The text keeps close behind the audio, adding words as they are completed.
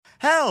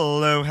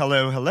Hello,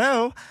 hello,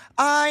 hello.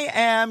 I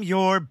am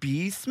your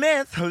B.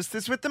 Smith,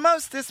 hostess with the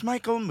mostest,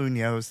 Michael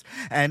Munoz.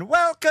 And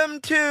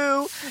welcome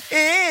to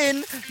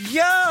In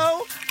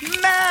Yo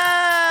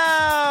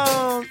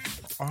Mouth.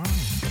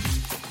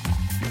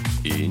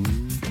 In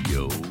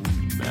Yo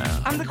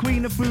Mouth. I'm the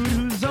queen of food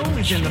who's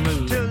always in the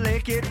mood. To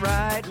lick it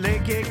right,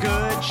 lick it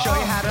good, show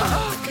you how to...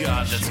 Oh,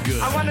 God, that's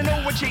good. I want to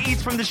know what you eat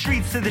from the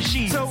streets to the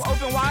sheets. So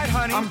open wide,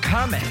 honey. I'm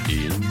coming.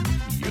 In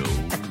Yo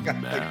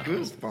Mouth.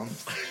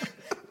 Goosebumps.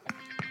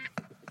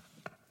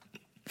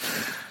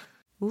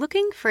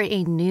 Looking for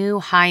a new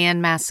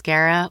high-end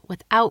mascara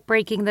without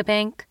breaking the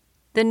bank?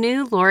 The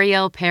new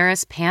L'Oreal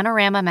Paris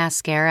Panorama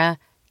Mascara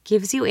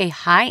gives you a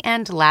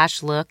high-end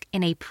lash look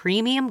in a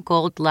premium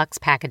gold luxe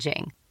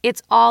packaging.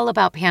 It's all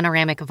about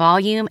panoramic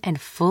volume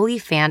and fully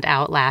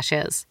fanned-out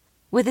lashes.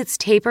 With its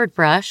tapered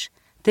brush,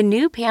 the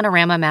new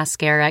Panorama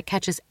Mascara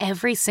catches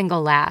every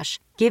single lash,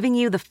 giving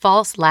you the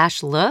false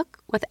lash look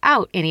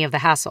without any of the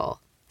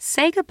hassle.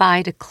 Say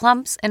goodbye to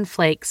clumps and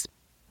flakes,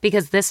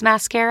 because this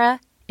mascara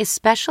is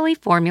specially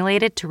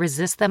formulated to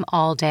resist them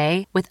all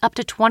day with up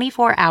to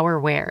 24-hour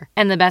wear.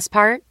 And the best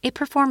part? It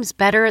performs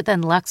better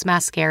than Luxe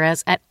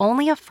mascaras at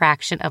only a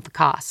fraction of the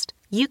cost.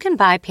 You can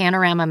buy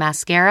Panorama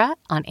Mascara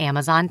on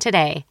Amazon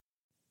today.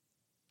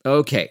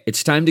 Okay,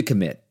 it's time to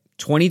commit.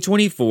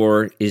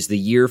 2024 is the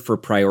year for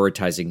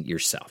prioritizing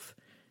yourself.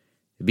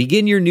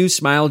 Begin your new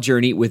smile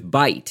journey with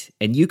Byte,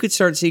 and you could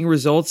start seeing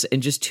results in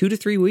just 2 to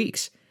 3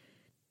 weeks.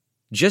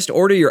 Just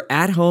order your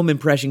at-home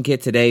impression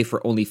kit today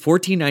for only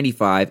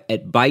 $14.95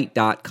 at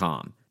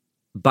Byte.com.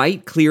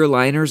 Byte clear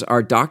liners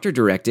are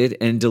doctor-directed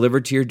and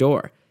delivered to your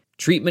door.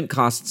 Treatment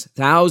costs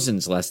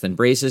thousands less than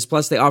braces,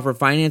 plus they offer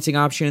financing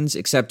options,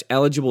 accept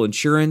eligible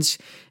insurance,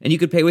 and you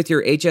could pay with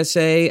your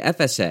HSA,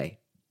 FSA.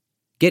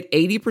 Get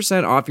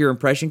 80% off your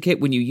impression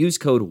kit when you use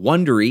code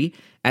WONDERY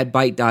at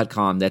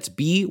Byte.com. That's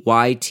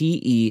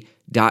BYTE.com.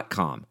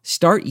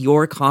 Start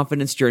your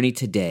confidence journey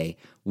today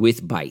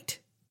with Byte.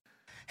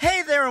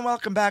 Hey there and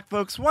welcome back,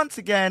 folks. Once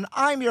again,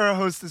 I'm your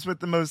hostess with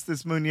the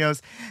mostest,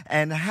 Munoz.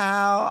 And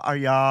how are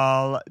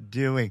y'all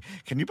doing?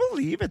 Can you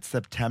believe it's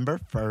September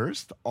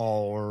 1st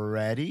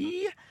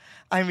already?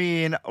 I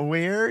mean,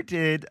 where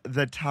did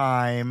the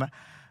time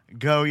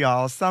go,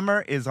 y'all?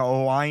 Summer is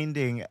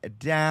winding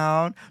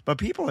down, but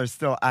people are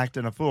still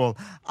acting a fool.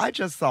 I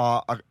just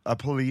saw a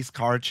police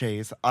car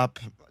chase up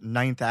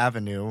 9th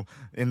Avenue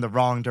in the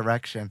wrong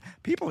direction.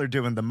 People are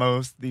doing the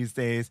most these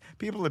days.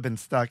 People have been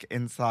stuck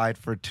inside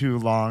for too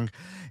long,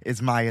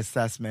 is my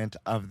assessment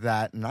of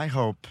that. And I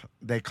hope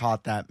they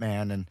caught that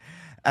man and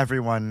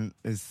everyone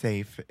is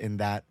safe in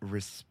that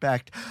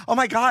respect. Oh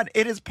my God,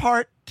 it is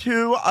part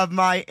 2 of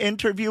my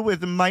interview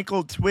with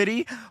Michael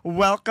Twitty.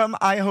 Welcome.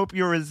 I hope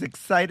you're as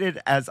excited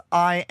as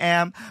I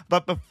am.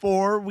 But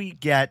before we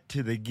get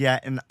to the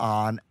getting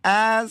on,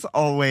 as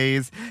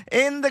always,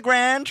 in the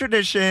grand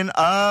tradition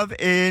of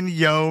In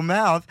Yo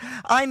Mouth,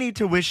 I need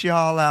to wish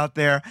y'all out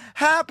there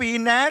happy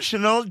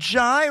National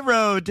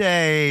Gyro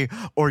Day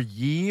or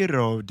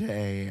Gyro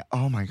Day.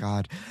 Oh my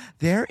God,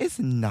 there is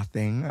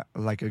nothing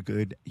like a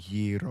good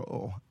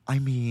gyro. I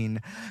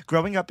mean,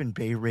 growing up in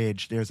Bay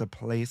Ridge, there's a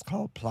place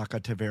called Placa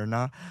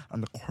Taverna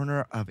on the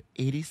corner of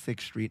 86th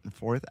Street and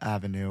 4th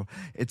Avenue.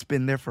 It's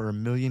been there for a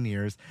million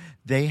years.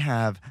 They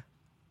have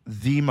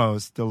the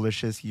most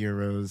delicious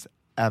gyros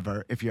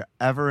ever. If you're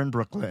ever in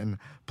Brooklyn,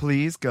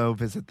 please go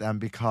visit them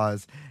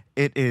because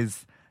it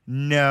is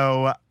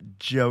no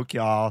joke,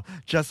 y'all.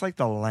 Just like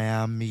the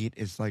lamb meat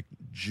is like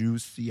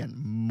juicy and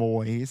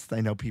moist.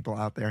 I know people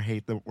out there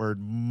hate the word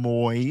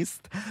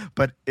moist,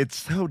 but it's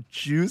so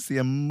juicy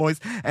and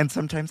moist. And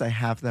sometimes I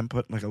have them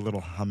put like a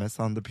little hummus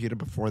on the pita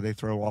before they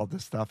throw all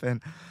this stuff in.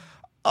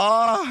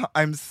 Oh,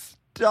 I'm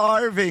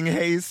starving,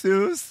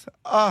 Jesus.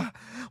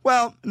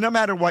 Well, no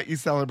matter what you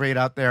celebrate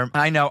out there,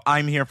 I know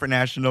I'm here for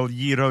National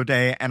Gyro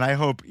Day, and I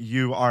hope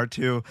you are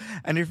too.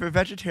 And if you're a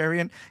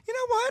vegetarian, you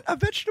know what? A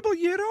vegetable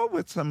gyro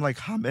with some like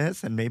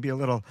hummus and maybe a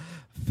little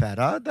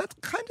feta, that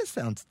kind of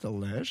sounds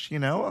delish, you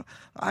know?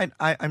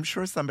 I'm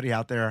sure somebody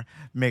out there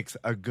makes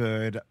a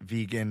good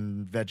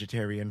vegan,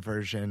 vegetarian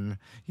version,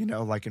 you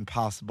know, like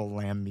Impossible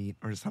lamb meat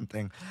or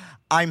something.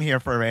 I'm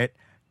here for it.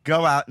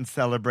 Go out and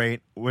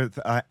celebrate with,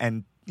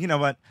 and you know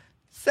what?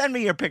 Send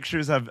me your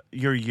pictures of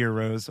your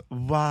gyros.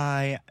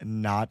 Why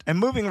not? And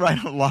moving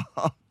right along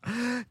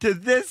to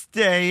this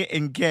day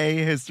in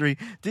gay history,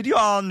 did you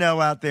all know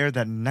out there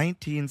that in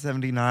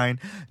 1979,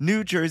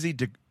 New Jersey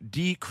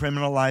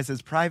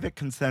decriminalizes private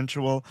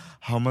consensual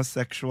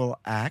homosexual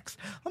acts?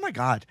 Oh my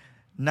God.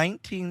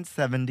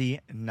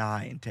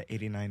 1979 to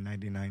 89,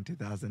 99,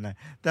 2009.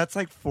 That's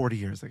like 40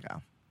 years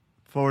ago.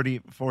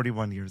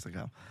 41 years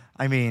ago.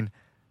 I mean,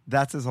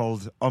 that's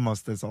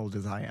almost as old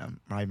as I am.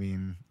 I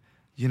mean,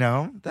 you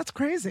know, that's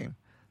crazy.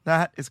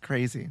 That is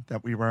crazy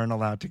that we weren't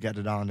allowed to get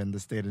it on in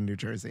the state of New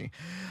Jersey.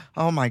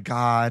 Oh my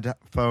God,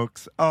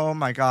 folks. Oh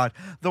my God.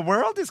 The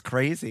world is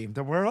crazy.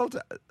 The world,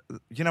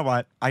 you know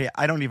what?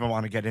 I don't even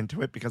want to get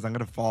into it because I'm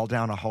going to fall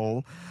down a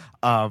hole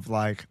of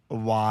like,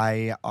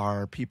 why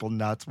are people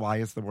nuts? Why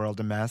is the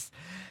world a mess?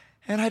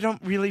 And I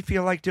don't really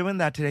feel like doing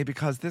that today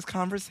because this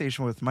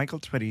conversation with Michael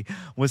Twitty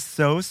was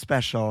so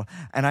special,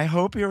 and I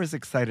hope you're as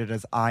excited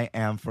as I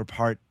am for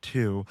part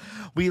 2.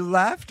 We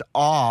left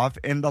off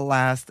in the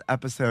last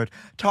episode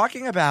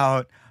talking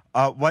about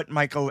what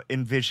Michael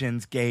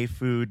envisions gay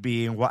food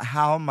being,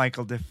 how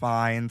Michael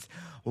defines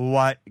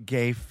what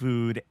gay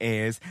food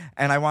is.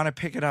 And I want to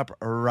pick it up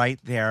right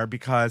there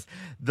because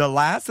the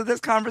last of this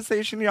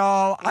conversation,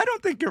 y'all, I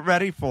don't think you're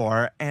ready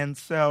for. And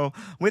so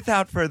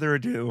without further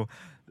ado,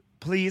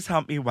 please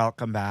help me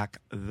welcome back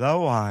the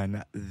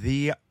one,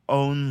 the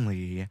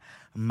only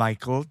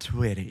Michael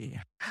Twitty.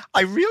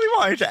 I really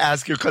wanted to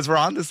ask you, because we're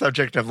on the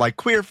subject of like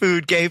queer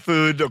food, gay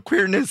food,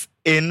 queerness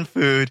in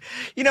food,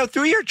 you know,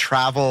 through your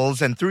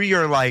travels and through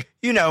your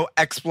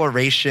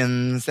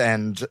explorations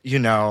and,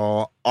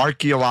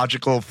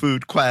 archaeological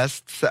food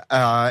quests,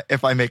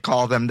 if I may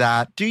call them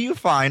that, do you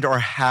find or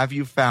have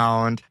you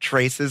found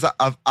traces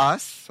of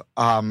us,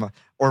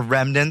 or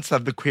remnants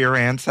of the queer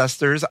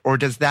ancestors, or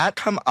does that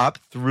come up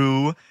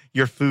through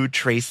your food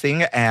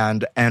tracing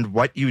and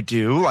what you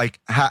do? Like,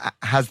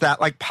 has that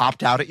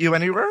popped out at you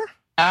anywhere?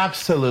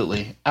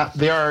 Absolutely.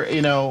 There are,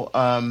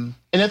 and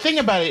the thing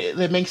about it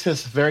that makes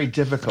this very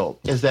difficult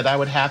is that I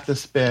would have to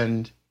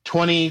spend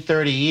 20,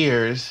 30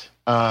 years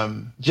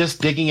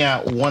just digging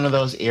out one of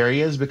those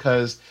areas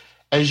because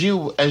as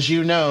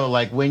you know,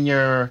 like when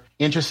you're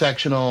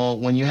intersectional,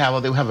 when you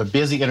have a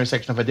busy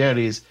intersection of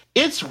identities,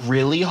 it's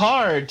really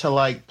hard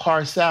to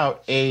parse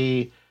out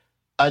a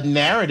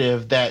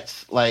narrative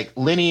that's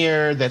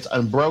linear, that's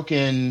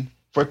unbroken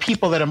for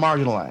people that are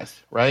marginalized,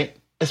 right?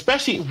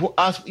 Especially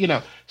us,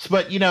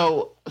 but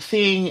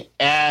seeing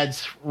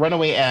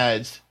runaway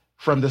ads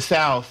from the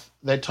South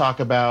that talk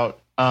about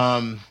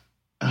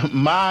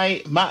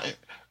my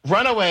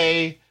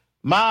runaway,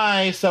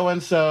 my so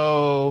and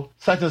so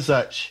such and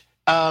such.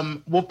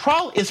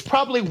 Is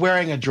probably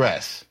wearing a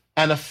dress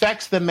and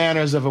affects the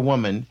manners of a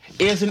woman,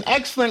 is an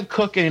excellent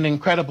cook and an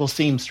incredible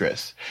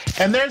seamstress.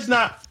 And there's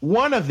not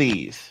one of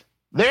these.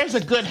 There's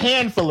a good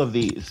handful of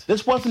these.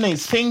 This wasn't a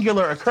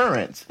singular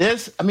occurrence.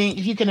 If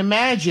you can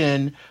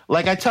imagine,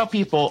 I tell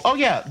people, oh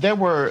yeah, there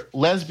were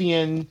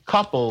lesbian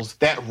couples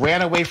that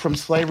ran away from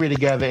slavery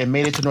together and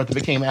made it to North and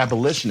became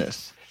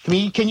abolitionists.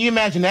 Can you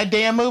imagine that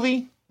damn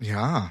movie?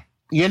 Yeah.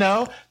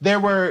 There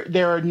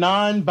are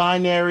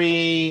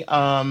non-binary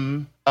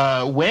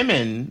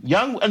women,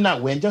 young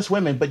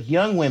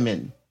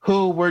women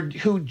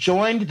who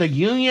joined the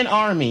Union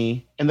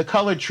Army and the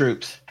colored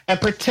troops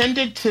and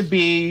pretended to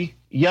be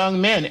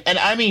young men, and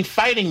I mean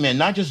fighting men,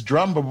 not just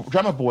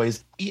drummer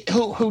boys,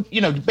 who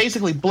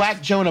basically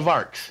Black Joan of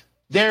Arcs.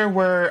 One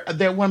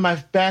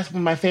of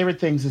my favorite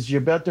things is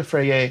Gilberto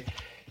Freire.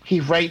 He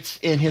writes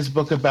in his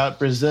book about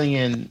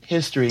Brazilian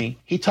history,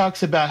 he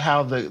talks about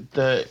how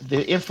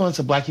the influence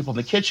of Black people in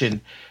the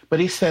kitchen, but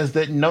he says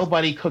that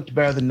nobody cooked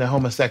better than the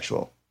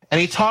homosexual. And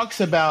he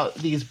talks about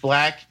these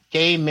Black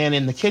gay men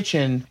in the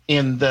kitchen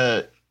in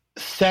the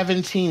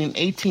 17 and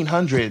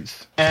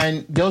 1800s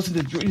and goes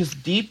into this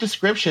deep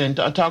description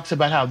and talks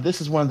about how this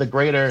is one of the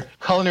greater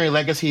culinary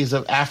legacies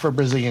of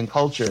Afro-Brazilian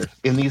culture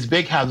in these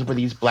big houses with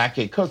these Black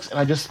gay cooks.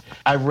 And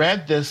I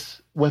read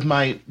this with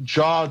my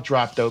jaw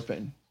dropped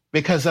open.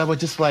 Because I was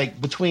just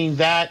between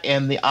that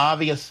and the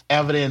obvious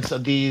evidence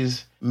of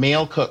these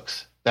male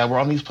cooks that were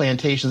on these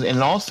plantations and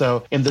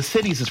also in the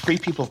cities as free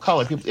people of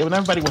color, when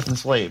everybody was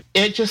enslaved.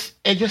 It just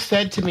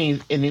said to me,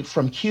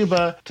 from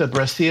Cuba to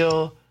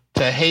Brazil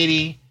to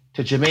Haiti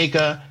to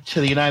Jamaica to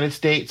the United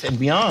States and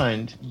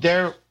beyond,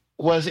 there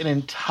was an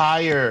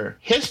entire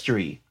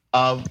history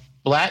of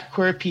Black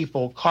queer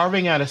people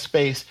carving out a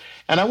space.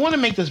 And I want to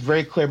make this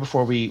very clear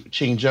before we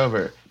change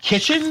over.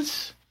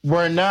 Kitchens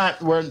were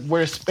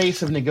a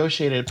space of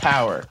negotiated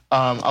power.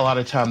 A lot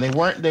of time they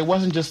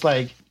wasn't just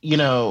the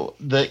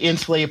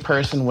enslaved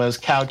person was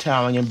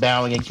kowtowing and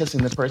bowing and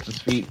kissing the person's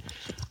feet.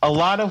 A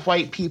lot of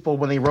white people,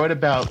 when they wrote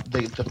about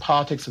the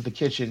politics of the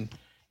kitchen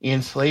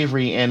in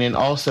slavery and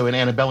also in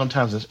antebellum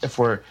times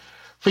for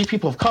free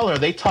people of color,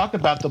 they talk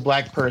about the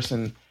Black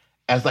person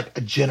as a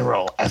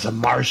general, as a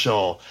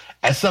marshal,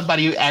 as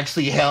somebody who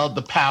actually held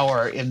the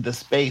power in the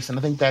space. And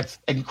I think that's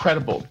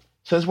incredible.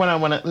 So this is where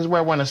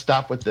I want to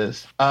stop with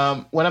this.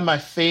 One of my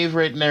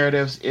favorite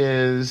narratives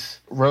is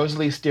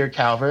Rosalie Steer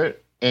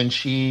Calvert, and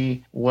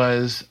she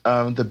was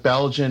the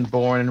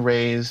Belgian-born and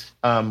raised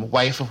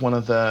wife of one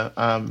of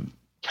the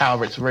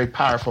Calverts, a very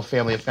powerful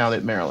family that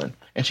founded Maryland.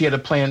 And she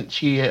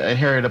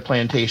inherited a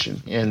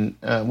plantation in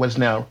what's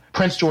now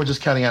Prince George's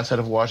County outside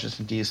of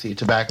Washington, D.C.,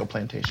 tobacco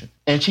plantation.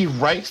 And she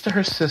writes to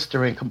her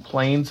sister and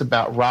complains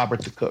about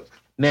Robert the cook.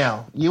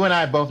 Now, you and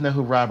I both know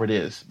who Robert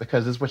is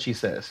because this is what she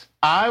says.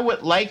 I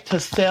would like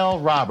to sell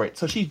Robert.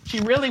 So she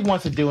really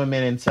wants to do him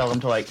in and sell him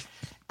to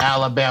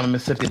Alabama,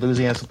 Mississippi,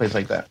 Louisiana, someplace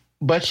like that.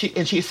 But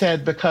she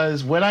said,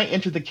 because when I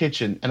entered the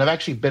kitchen, and I've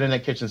actually been in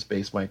that kitchen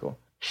space, Michael,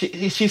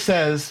 she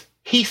says,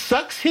 he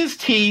sucks his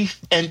teeth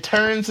and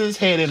turns his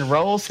head and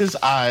rolls his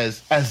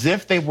eyes as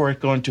if they were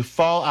going to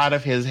fall out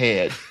of his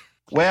head.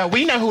 Well,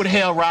 we know who the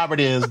hell Robert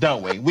is,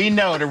 don't we? We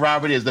know that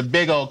Robert is the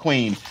big old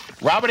queen.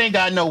 Robert ain't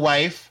got no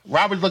wife.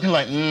 Robert's looking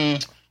like,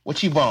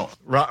 What you want?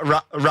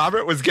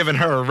 Robert was giving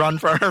her a run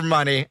for her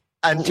money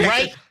and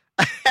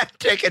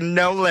taking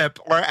no lip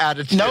or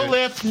attitude. No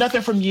lip,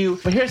 nothing from you.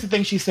 But here's the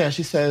thing she says.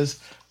 She says,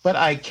 but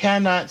I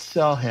cannot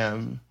sell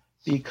him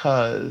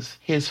because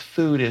his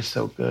food is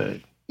so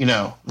good. You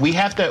know, we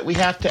have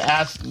to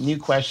ask new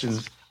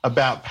questions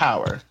about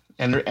power.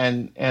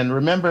 And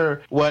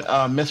remember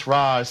what Miss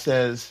Raj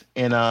says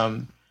in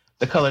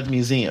The Colored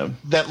Museum.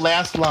 That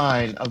last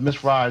line of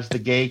Miss Raj, the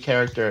gay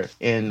character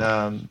in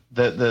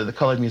the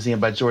Colored Museum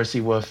by George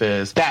C. Wolfe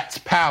is, "That's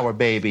power,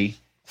 baby.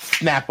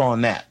 Snap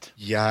on that."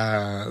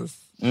 Yes.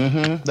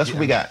 That's what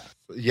we got.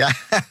 Yeah.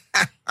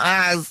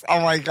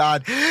 Oh my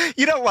God.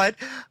 You know what?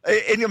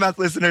 In Your Mouth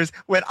listeners,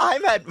 when I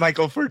met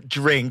Michael for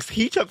drinks,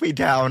 he took me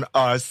down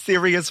a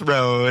serious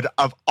road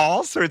of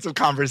all sorts of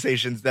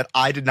conversations that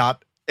I did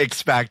not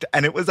expect,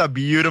 and it was a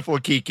beautiful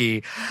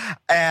kiki.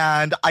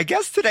 And I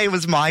guess today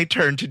was my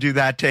turn to do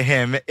that to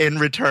him in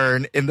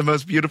return in the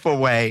most beautiful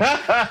way.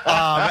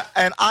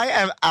 And I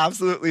am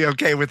absolutely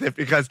okay with it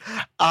because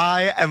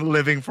I am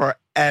living for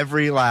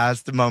every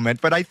last moment.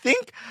 But I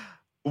think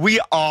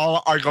we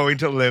all are going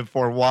to live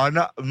for one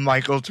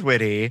Michael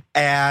Twitty,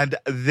 and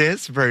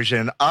this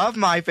version of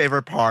my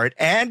favorite part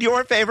and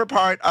your favorite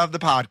part of the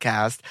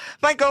podcast.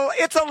 Michael,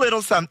 it's a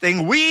little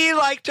something we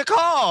like to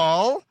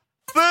call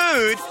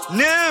Food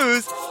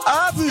News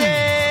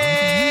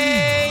Update!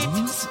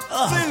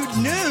 Food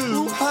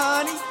news,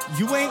 honey.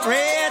 You ain't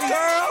ready,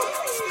 girl?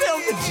 Spill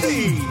the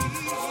tea.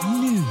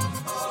 News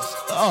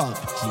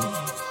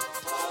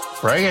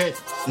update. Bring it.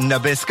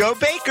 Nabisco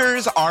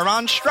bakers are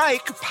on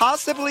strike,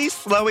 possibly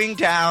slowing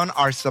down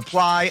our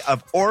supply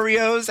of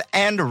Oreos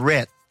and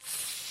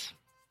Ritz.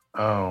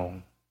 Oh,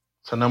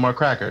 so no more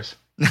crackers.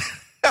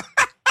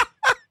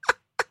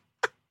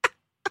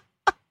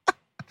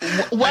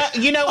 Well,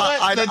 you know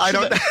what? I don't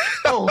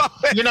know.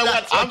 You know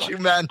what? That's what you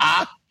meant.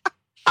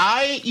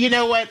 You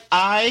know what?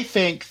 I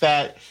think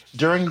that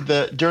during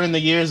the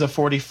years of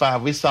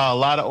 45, we saw a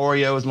lot of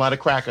Oreos and a lot of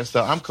crackers,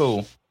 so I'm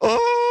cool.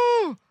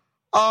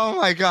 Oh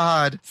my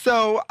God.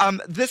 So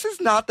this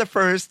is not the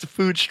first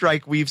food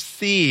strike we've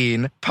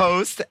seen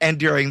post and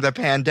during the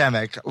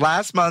pandemic.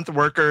 Last month,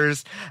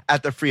 workers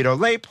at the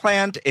Frito-Lay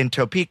plant in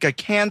Topeka,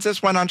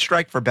 Kansas went on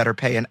strike for better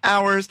pay and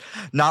hours.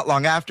 Not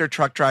long after,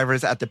 truck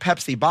drivers at the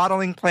Pepsi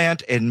bottling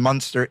plant in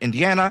Munster,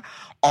 Indiana,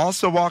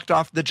 also walked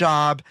off the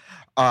job.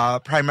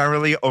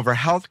 Primarily over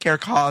healthcare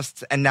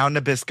costs, and now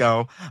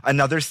Nabisco,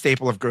 another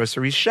staple of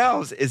grocery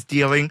shelves, is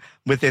dealing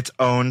with its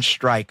own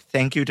strike.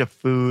 Thank you to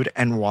Food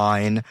and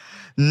Wine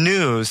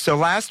News. So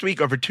last week,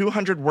 over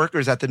 200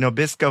 workers at the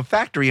Nabisco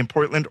factory in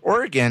Portland,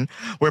 Oregon,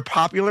 where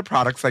popular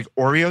products like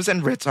Oreos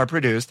and Ritz are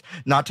produced,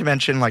 not to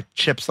mention like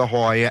Chips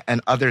Ahoy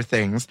and other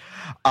things,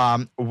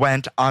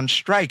 went on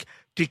strike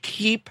to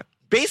keep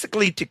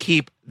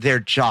their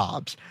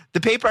jobs.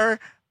 The paper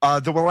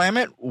the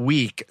Willamette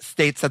Week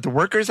states that the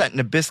workers at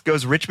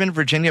Nabisco's Richmond,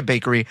 Virginia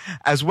bakery,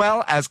 as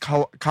well as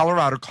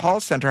Colorado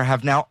Call Center,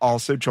 have now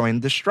also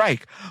joined the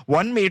strike.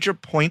 One major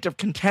point of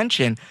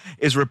contention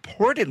is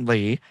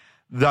reportedly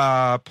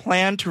the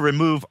plan to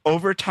remove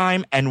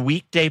overtime and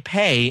weekday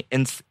pay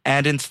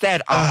and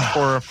instead opt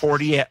for a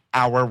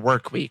 40-hour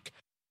work week.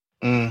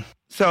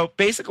 So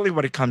basically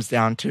what it comes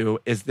down to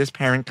is this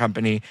parent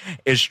company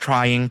is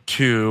trying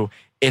to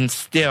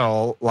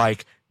instill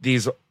like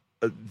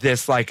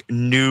this like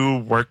new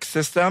work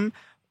system,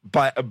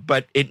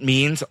 but it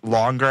means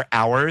longer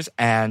hours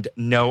and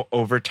no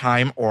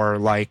overtime or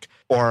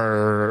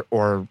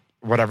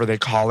whatever they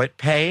call it,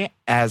 pay,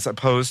 as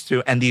opposed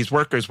to, and these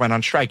workers went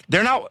on strike.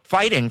 They're not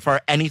fighting for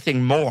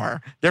anything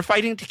more. They're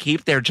fighting to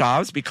keep their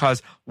jobs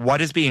because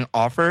what is being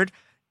offered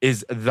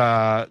is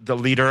the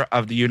leader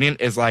of the union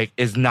is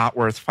not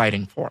worth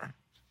fighting for.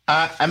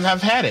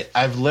 I've had it.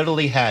 I've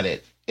literally had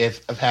it.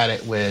 I've had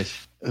it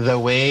with the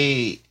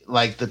way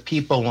like the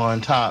people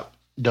on top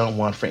don't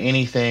want for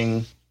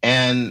anything,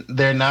 and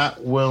they're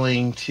not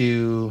willing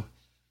to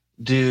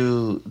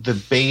do the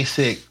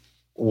basic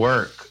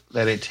work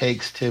that it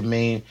takes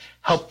to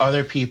help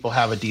other people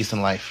have a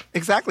decent life.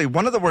 Exactly.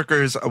 One of the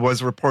workers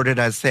was reported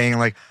as saying,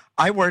 like,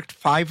 I worked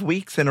 5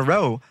 weeks in a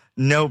row,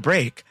 no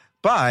break.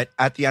 But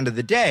at the end of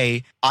the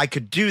day, I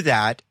could do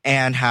that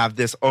and have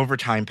this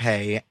overtime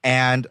pay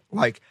and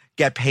like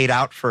get paid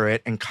out for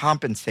it and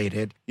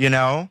compensated,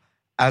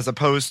 as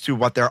opposed to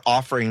what they're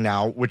offering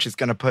now, which is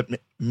going to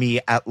put me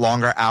at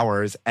longer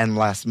hours and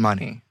less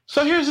money.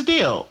 So here's the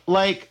deal.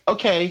 Like,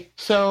 okay,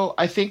 so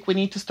I think we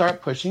need to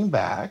start pushing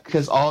back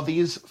because all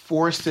these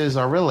forces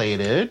are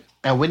related,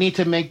 and we need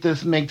to make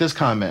this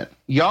comment.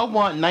 Y'all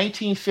want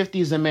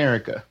 1950s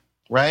America,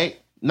 right?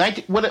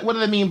 What do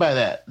they mean by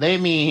that? They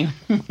mean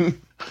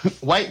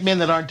white men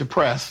that aren't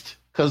depressed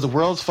because the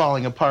world's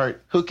falling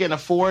apart, who can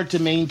afford to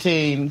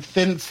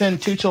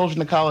send 2 children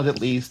to college at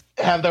least,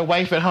 have their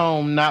wife at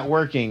home not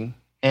working,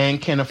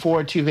 and can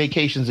afford 2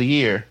 vacations a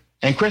year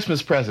and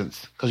Christmas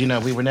presents because,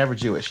 we were never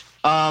Jewish.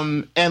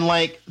 And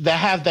like they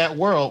have that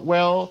world.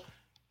 Well,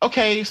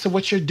 okay, so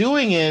what you're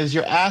doing is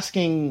you're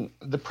asking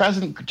the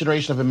present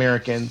generation of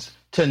Americans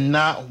to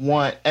not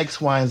want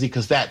X, Y, and Z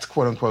because that's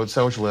quote unquote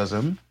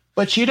socialism.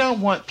 But you don't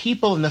want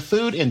people in the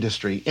food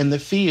industry, in the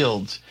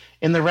fields,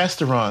 in the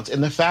restaurants, in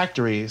the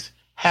factories,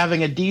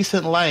 having a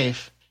decent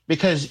life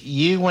because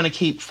you want to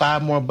keep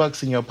 $5 more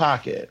in your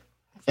pocket.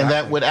 Exactly. And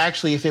that would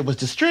actually, if it was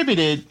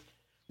distributed,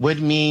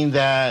 would mean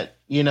that,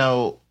 you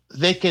know,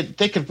 they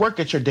could work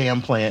at your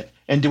damn plant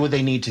and do what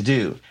they need to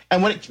do.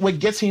 And what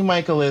gets me,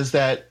 Michael, is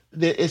that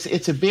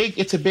it's a big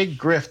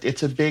grift.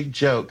 It's a big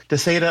joke to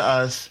say to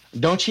us,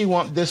 don't you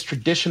want this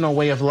traditional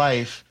way of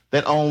life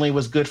that only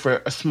was good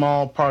for a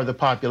small part of the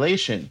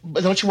population?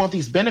 But don't you want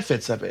these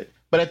benefits of it?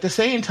 But at the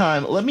same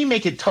time, let me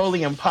make it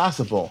totally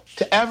impossible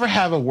to ever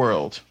have a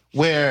world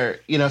where,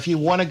 you know, if you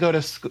want to go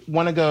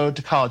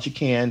to college, you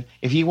can.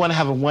 If you want to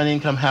have a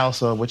one-income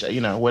household, which, you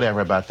know,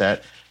 whatever about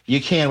that, you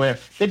can. Whatever.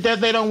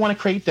 They don't want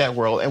to create that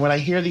world. And when I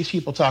hear these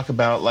people talk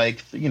about,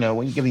 like, you know,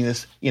 when you're giving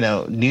this, you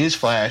know, news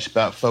flash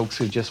about folks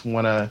who just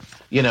want to,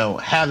 you know,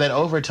 have that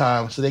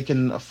overtime so they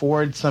can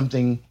afford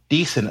something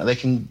decent,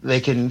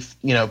 they can,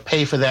 you know,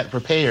 pay for that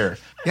repair.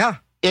 Yeah.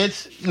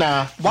 It's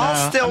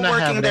while still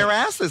working their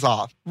asses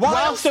off.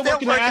 While still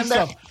working their asses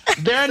off.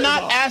 They're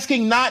not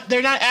asking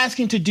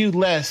to do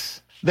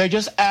less. They're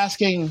just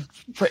asking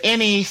for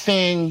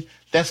anything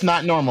that's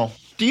not normal.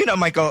 Do you know,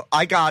 Michael,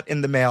 I got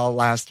in the mail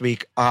last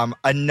week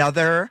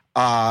another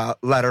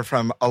letter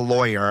from a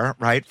lawyer,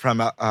 right, from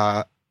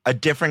a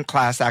different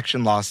class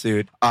action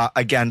lawsuit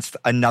against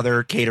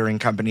another catering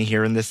company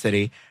here in the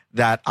city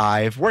that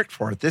I've worked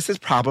for. This is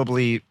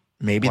probably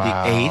maybe the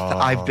 8th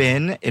I've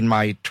been in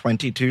my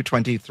 22,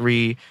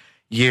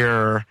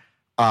 23-year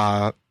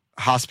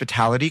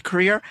hospitality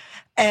career.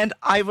 And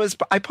I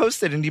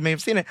posted, and you may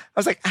have seen it, I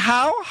was like,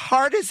 how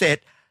hard is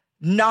it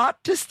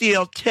not to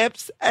steal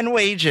tips and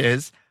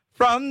wages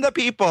from the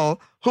people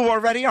who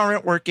already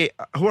aren't working,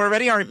 who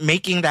already aren't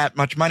making that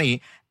much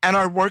money and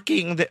are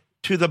working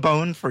to the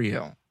bone for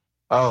you?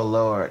 Oh,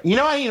 Lord. You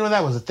know, I didn't know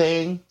that was a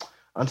thing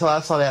until I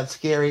saw that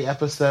scary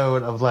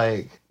episode of,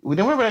 like,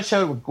 remember that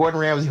show where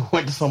Gordon Ramsay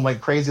went to some, like,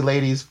 crazy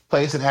lady's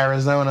place in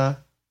Arizona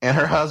and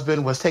her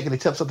husband was taking the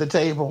tips at the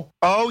table?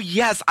 Oh,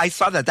 yes. I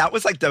saw that. That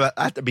was, like,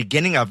 at the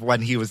beginning of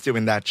when he was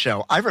doing that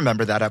show. I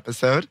remember that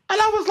episode. And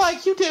I was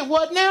like, you did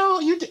what now?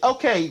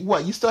 Okay,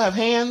 what, you still have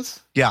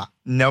hands? Yeah.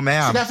 No,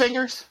 ma'am. You got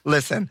fingers?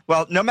 Listen,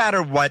 well, no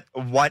matter what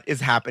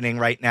is happening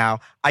right now,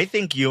 I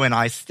think you and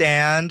I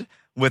stand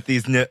with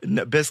these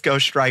Nabisco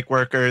strike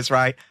workers,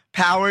 right?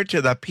 Power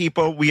to the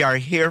people. We are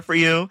here for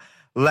you.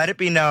 Let it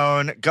be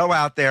known. Go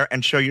out there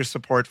and show your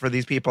support for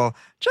these people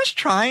just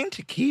trying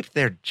to keep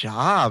their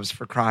jobs,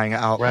 for crying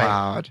out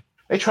loud.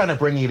 They're trying to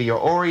bring you to your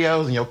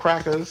Oreos and your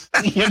crackers,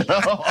 you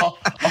know.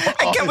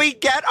 And can we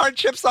get our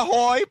Chips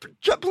Ahoy,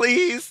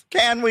 please?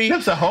 Can we?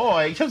 Chips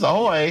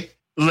Ahoy.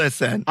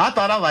 Listen. I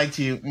thought I liked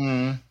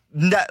you.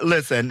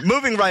 Listen,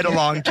 moving right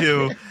along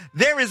to,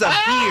 there is a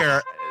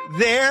beer.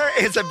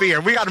 There is a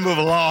beer. We got to move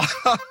along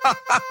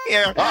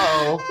here.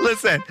 Uh-oh.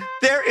 Listen,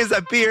 there is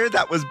a beer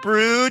that was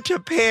brewed to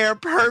pair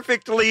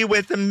perfectly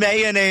with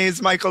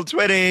mayonnaise, Michael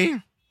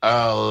Twitty.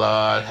 Oh,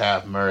 Lord,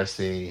 have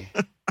mercy.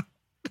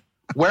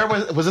 Where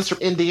was this from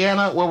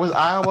Indiana? Where was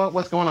Iowa?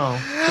 What's going on?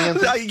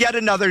 Yet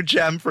another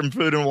gem from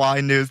Food and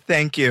Wine News.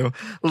 Thank you.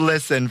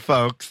 Listen,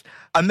 folks.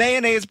 A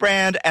mayonnaise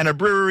brand and a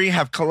brewery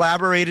have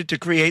collaborated to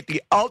create the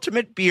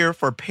ultimate beer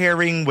for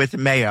pairing with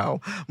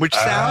mayo, which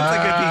sounds like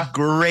it'd be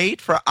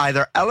great for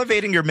either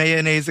elevating your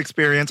mayonnaise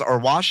experience or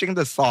washing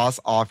the sauce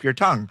off your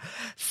tongue.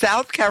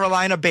 South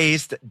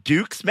Carolina-based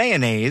Duke's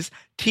Mayonnaise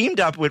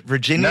teamed up with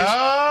Virginia.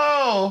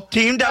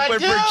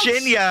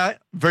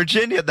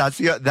 Virginia, that's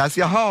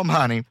your home,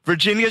 honey.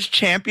 Virginia's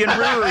Champion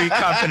Brewery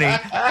Company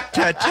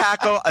to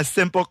tackle a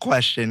simple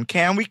question.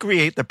 Can we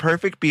create the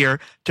perfect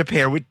beer to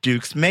pair with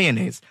Duke's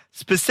mayonnaise?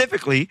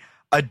 Specifically,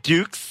 a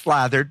Duke's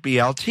slathered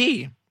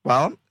BLT.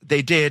 Well,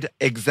 they did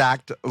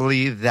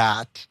exactly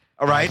that.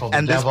 All right,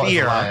 and this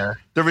beer,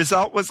 the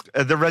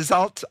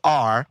results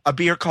are a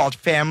beer called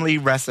Family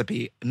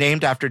Recipe,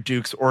 named after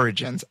Duke's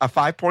origins, a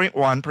 5.1%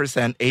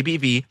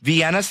 ABV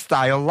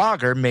Vienna-style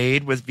lager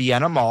made with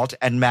Vienna malt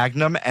and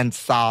Magnum and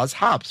Saaz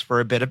hops for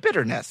a bit of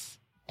bitterness.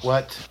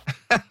 What?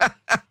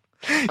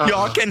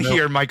 Y'all can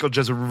hear Michael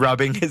just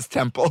rubbing his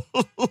temple.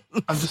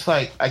 I'm just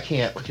like, I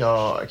can't,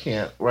 y'all. I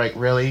can't. Right,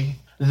 really?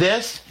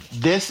 This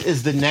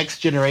is the next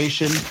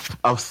generation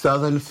of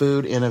Southern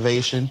food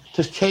innovation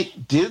to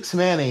take Duke's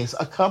Mayonnaise,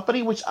 a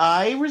company which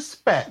I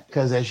respect,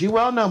 because as you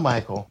well know,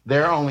 Michael,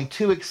 there are only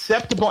two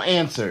acceptable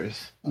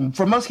answers.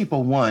 For most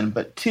people, one,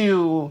 but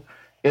two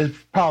is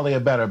probably a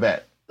better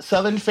bet.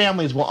 Southern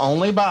families will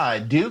only buy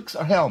Duke's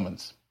or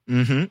Hellmann's.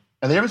 Mm-hmm.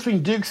 And the difference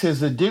between Duke's is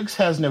that Duke's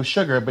has no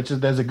sugar, but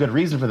there's a good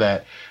reason for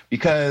that,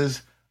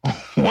 because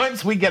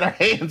once we get our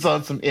hands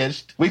on some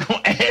ish, we're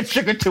going to add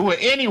sugar to it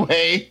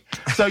anyway.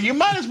 So you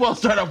might as well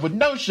start off with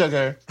no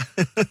sugar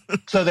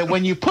so that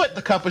when you put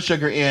the cup of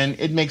sugar in,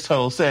 it makes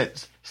total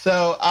sense.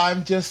 So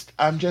I'm just,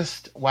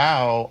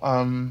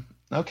 wow.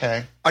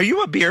 Okay. Are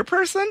you a beer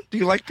person? Do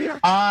you like beer?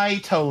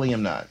 I totally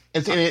am not.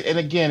 And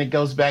again, it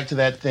goes back to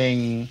that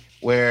thing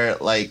where,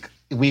 like,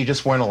 we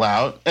just weren't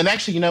allowed. And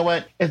actually, you know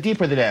what? It's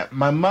deeper than that.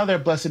 My mother,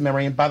 blessed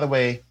memory, and by the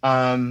way,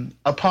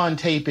 upon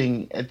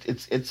taping,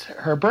 it's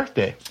her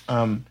birthday.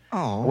 I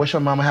wish my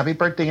mama happy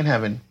birthday in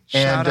heaven.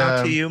 Shout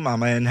out to you,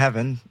 Mama in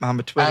heaven,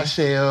 Mama Twitty.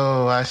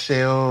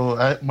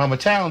 Asheo, Mama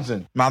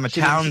Townsend. Mama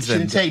Townsend.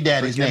 Shouldn't take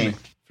Daddy's name.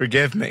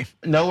 Forgive me.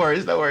 No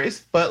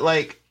worries. But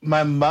like,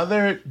 my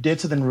mother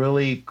did something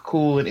really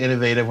cool and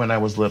innovative when I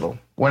was little.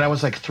 When I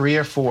was like 3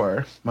 or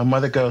 4, my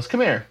mother goes,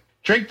 "Come here,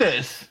 drink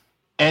this,"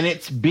 and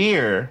it's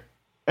beer.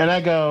 And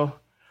I go,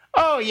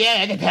 "Oh yeah,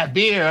 I can have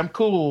beer. I'm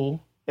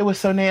cool." It was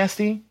so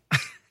nasty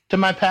to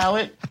my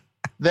palate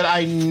that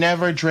I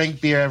never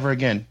drank beer ever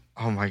again.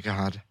 Oh my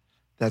God.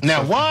 That's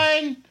now so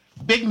one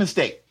big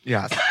mistake.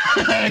 Yes.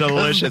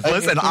 Delicious.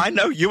 Listen, I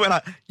know you and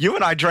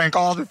I drank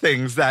all the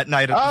things that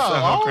night at the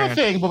Soho all Grand. the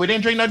things, but we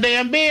didn't drink no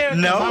damn beer.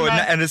 No,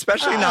 and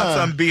especially not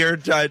some beer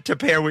to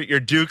pair with your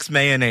Duke's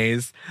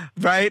mayonnaise,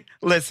 right?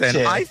 Listen,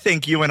 Shit. I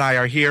think you and I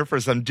are here for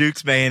some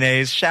Duke's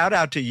mayonnaise. Shout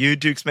out to you,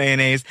 Duke's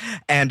mayonnaise.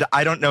 And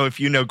I don't know if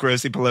you know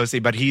Grossy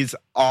Pelosi, but he's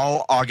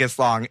all August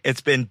long.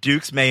 It's been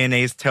Duke's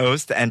mayonnaise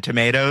toast and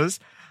tomatoes,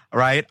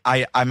 right?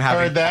 I'm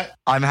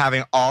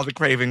having all the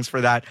cravings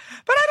for that.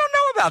 But I don't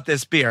know about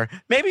this beer.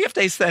 Maybe if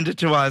they send it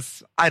to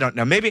us, I don't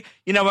know. Maybe,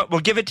 you know what?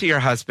 We'll give it to your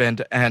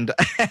husband and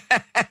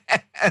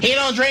he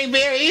don't drink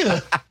beer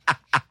either.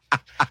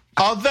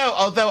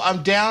 Although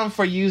I'm down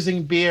for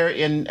using beer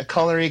in a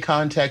culinary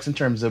context in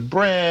terms of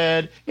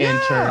bread, in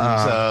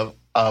terms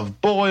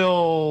of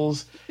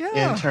boils,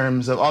 in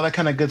terms of all that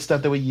kind of good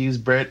stuff that we use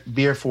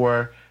beer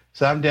for.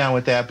 So I'm down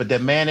with that. But the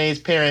mayonnaise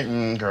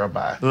pairing, girl,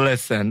 bye.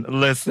 Listen.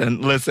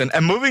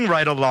 And moving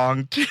right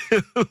along,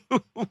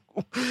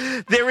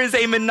 there is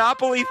a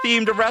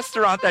Monopoly-themed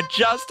restaurant that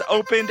just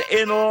opened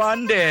in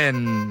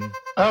London.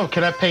 Oh,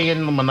 can I pay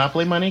in the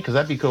Monopoly money? Because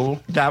that'd be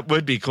cool. That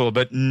would be cool,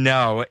 but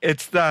no.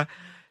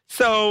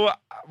 So,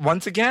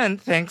 once again,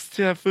 thanks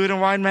to Food and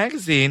Wine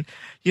magazine,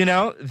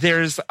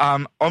 there's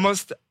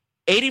almost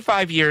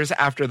 85 years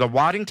after the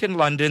Waddington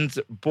London's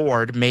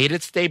board made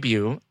its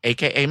debut,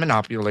 aka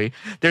Monopoly,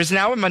 there's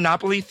now a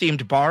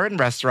Monopoly-themed bar and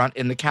restaurant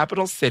in the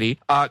capital city,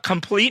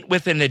 complete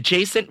with an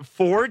adjacent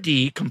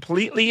 4D,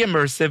 completely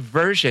immersive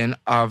version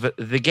of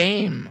the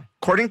game.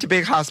 According to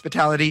Big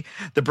Hospitality,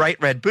 the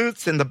bright red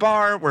booths in the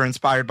bar were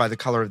inspired by the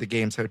color of the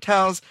game's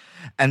hotels,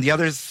 and the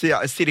other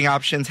seating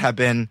options have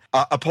been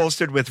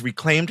upholstered with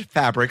reclaimed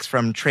fabrics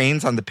from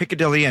trains on the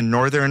Piccadilly and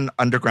Northern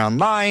Underground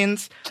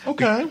lines.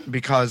 Okay.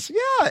 Because,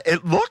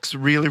 it looks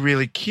really,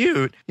 really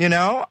cute,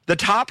 The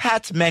Top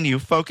Hats menu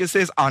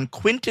focuses on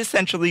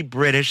quintessentially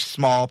British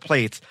small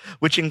plates,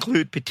 which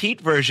include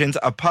petite versions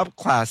of pub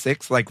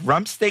classics like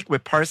rump steak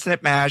with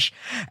parsnip mash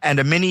and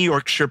a mini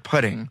Yorkshire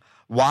pudding,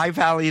 Wye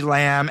Valley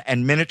lamb,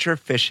 and miniature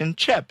fish and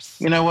chips.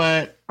 You know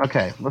what?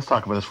 Okay, let's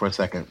talk about this for a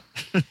second.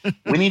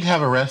 We need to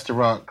have a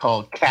restaurant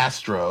called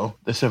Castro,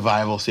 the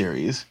survival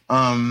series.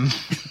 And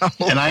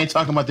I ain't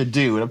talking about the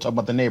dude. I'm talking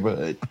about the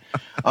neighborhood.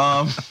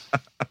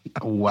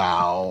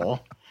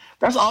 Wow.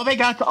 That's all they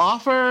got to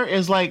offer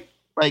is like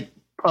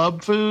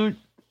pub food?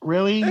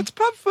 Really? It's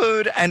pub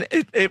food, and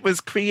it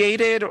was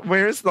created.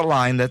 Where's the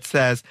line that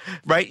says,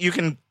 right, you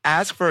can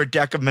ask for a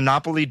deck of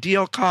Monopoly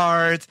deal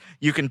cards.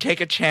 You can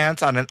take a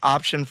chance on an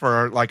option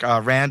for like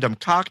a random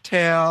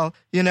cocktail.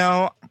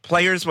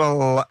 Players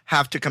will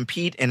have to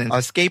compete in an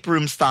escape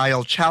room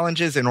style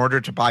challenges in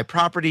order to buy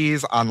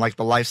properties on like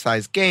the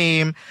life-size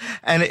game.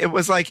 And it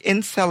was like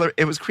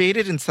it was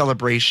created in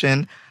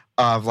celebration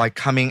of like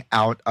coming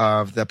out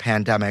of the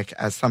pandemic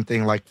as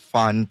something like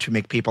fun to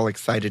make people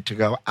excited to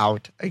go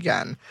out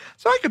again.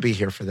 So I could be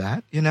here for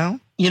that, You know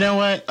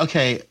what?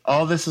 Okay,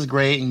 all this is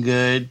great and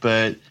good,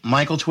 but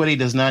Michael Twitty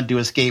does not do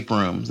escape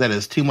rooms. That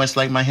is too much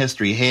like my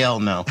history.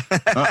 Hell no.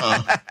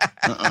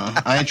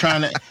 I ain't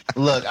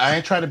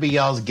trying to be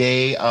y'all's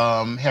gay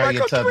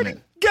Harriet Tubman.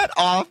 Twitty, get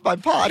off my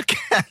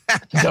podcast.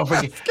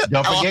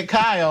 Don't forget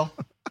Kyle.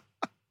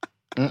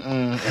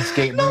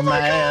 Escape room my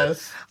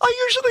ass.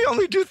 I usually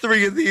only do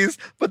 3 of these,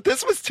 but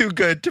this was too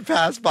good to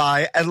pass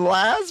by. And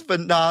last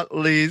but not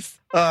least,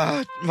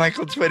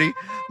 Michael Twitty,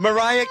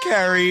 Mariah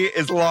Carey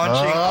is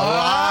launching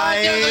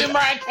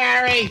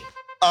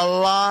a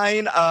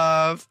line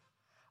of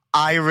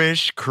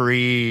Irish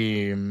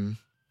cream.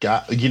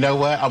 God, you know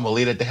what? I'm gonna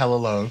leave it the hell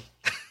alone.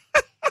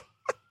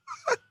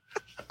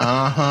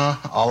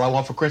 All I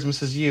want for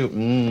Christmas is you.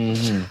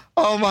 Mm-hmm.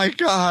 Oh my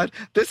God.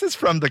 This is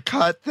from The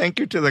Cut. Thank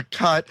you to The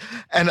Cut.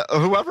 And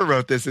whoever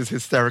wrote this is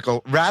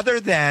hysterical. Rather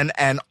than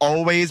an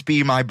Always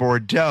Be My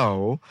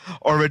Bordeaux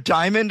or a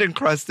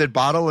diamond-encrusted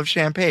bottle of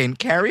champagne,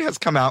 Carey has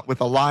come out with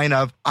a line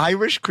of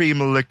Irish cream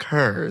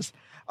liqueurs.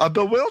 A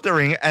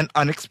bewildering and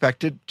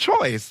unexpected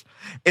choice.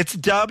 It's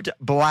dubbed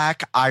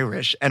Black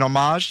Irish, an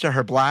homage to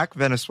her Black,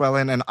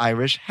 Venezuelan, and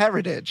Irish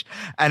heritage.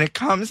 And it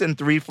comes in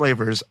 3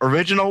 flavors,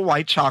 original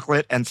white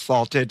chocolate and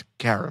salted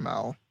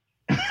caramel.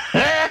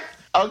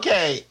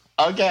 Okay.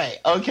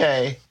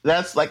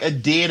 That's like a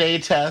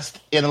DNA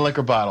test in a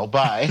liquor bottle.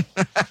 Bye.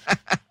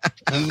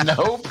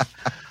 Nope.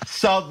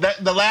 So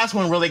the last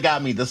one really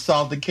got me. The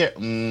salted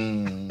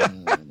caramel.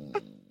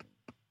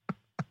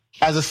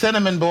 as a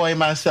cinnamon boy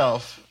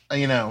myself,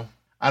 you know,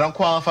 I don't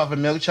qualify for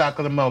milk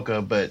chocolate or mocha,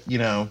 but, you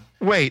know.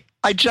 Wait,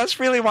 I just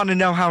really want to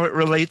know how it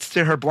relates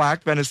to her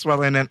Black,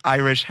 Venezuelan, and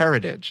Irish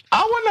heritage.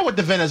 I want to know what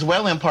the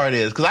Venezuelan part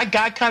is, because I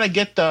kind of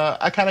get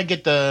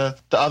the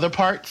other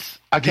parts.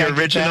 The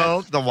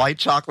original, the white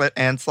chocolate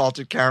and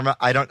salted caramel.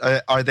 I don't.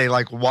 Are they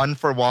like one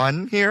for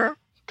one here?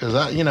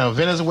 Because you know,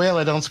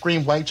 Venezuela don't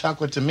scream white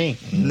chocolate to me.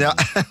 No,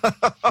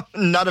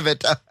 none of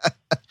it.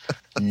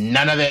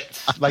 None of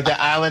it. Like that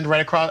island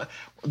right across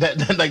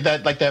like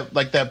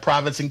that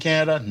province in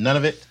Canada. None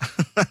of it.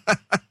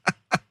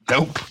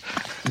 Nope.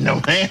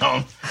 No,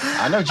 ma'am.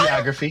 I know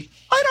geography.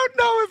 I don't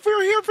know if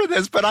we're here for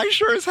this, but I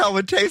sure as hell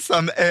would taste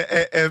some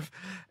if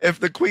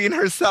the Queen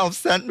herself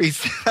sent me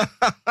some.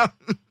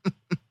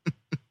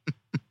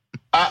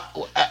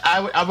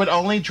 I would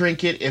only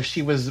drink it if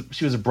she was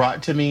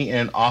brought to me in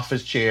an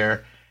office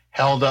chair,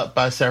 held up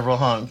by several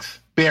hunks,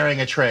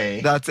 bearing a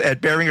tray. That's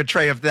it, bearing a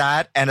tray of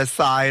that and a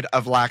side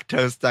of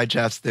lactose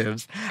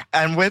digestives.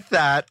 And with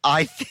that,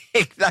 I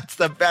think that's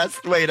the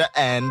best way to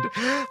end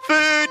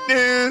Food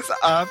News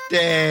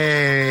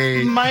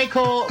Update.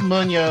 Michael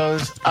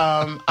Munoz,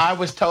 I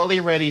was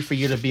totally ready for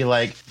you to be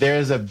like,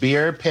 there's a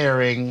beer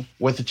pairing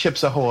with the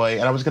Chips Ahoy,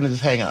 and I was going to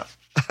just hang up.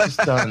 It's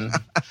done.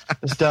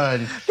 It's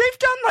done. They've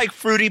done like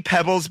Fruity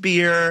Pebbles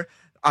beer.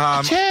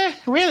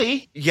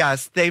 Really?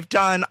 Yes, they've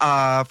done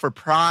for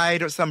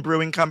Pride. Some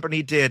brewing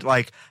company did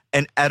like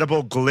an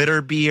edible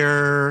glitter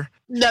beer.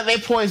 No, they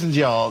poisoned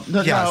y'all.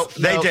 Yes,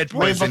 they did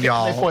poison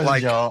y'all. They poisoned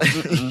like, y'all.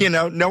 You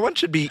know, no one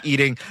should be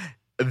eating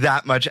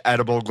that much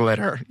edible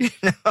glitter. You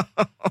know?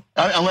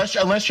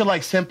 Unless you're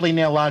like simply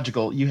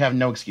nailogical, you have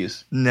no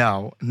excuse.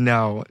 No.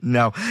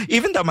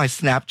 Even though my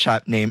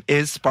Snapchat name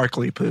is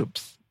Sparkly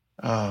Poops.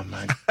 Oh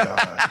my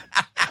God.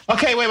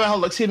 Okay, wait,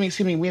 hold on. Excuse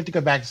me. We have to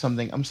go back to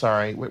something. I'm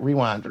sorry.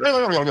 Rewind.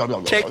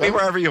 Take me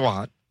wherever you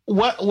want.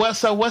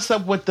 What's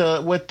up with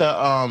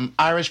the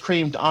Irish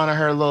cream to honor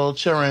her little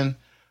children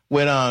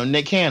with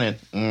Nick Cannon?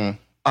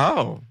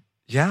 Oh,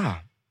 yeah.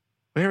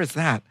 Where is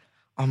that?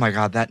 Oh my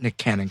God, that Nick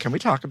Cannon. Can we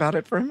talk about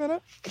it for a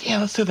minute? Yeah,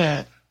 let's do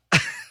that.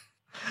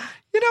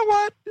 You know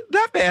what?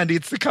 That man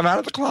needs to come out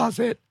of the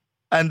closet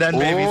and then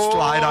maybe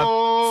slide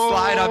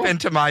up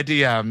into my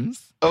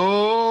DMs.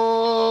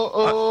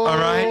 All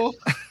right.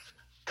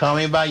 Call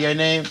me by your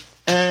name.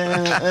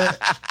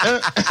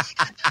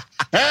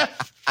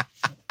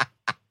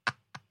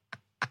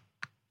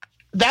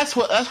 That's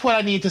what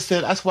I need to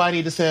send. That's why I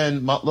need to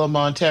send Lil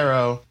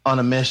Montero on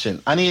a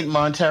mission. I need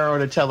Montero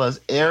to tell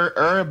us,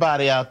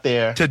 everybody out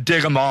there, to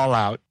dig them all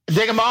out.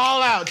 Dig them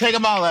all out. Take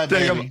them all out, dig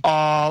baby. Dig them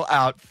all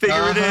out,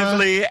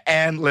 figuratively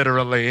and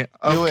literally.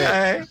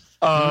 Okay.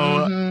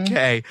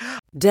 Okay.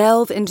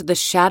 Delve into the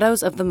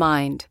shadows of the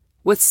mind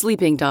with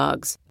Sleeping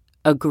Dogs,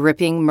 a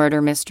gripping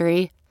murder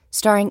mystery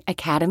starring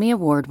Academy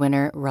Award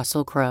winner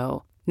Russell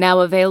Crowe.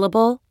 Now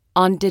available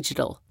on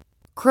digital.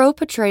 Crowe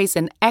portrays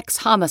an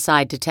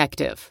ex-homicide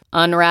detective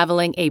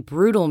unraveling a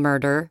brutal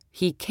murder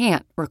he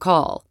can't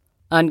recall.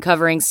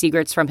 Uncovering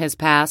secrets from his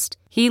past,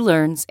 he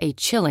learns a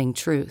chilling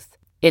truth.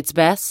 It's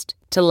best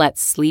to let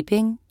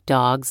sleeping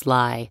dogs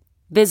lie.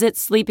 Visit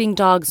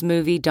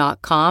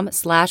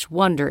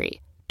sleepingdogsmovie.com/Wondery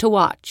to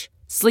watch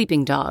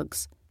Sleeping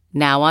Dogs,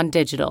 now on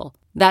digital.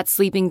 That's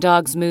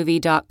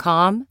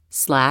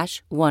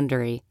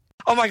sleepingdogsmovie.com/Wondery.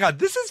 Oh my God,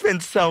 this has been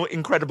so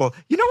incredible.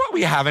 You know what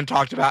we haven't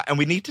talked about, and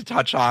we need to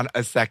touch on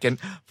a second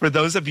for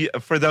those of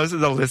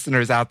the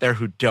listeners out there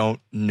who don't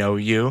know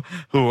you,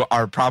 who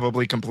are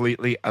probably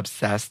completely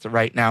obsessed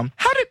right now.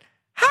 How did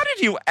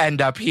you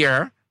end up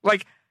here?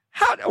 Like,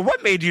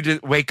 what made you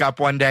wake up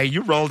one day?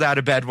 You rolled out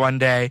of bed one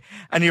day,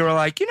 and you were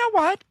like, you know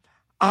what?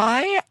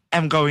 I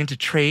am going to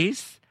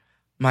trace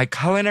my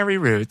culinary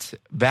roots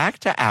back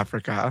to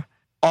Africa,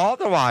 all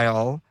the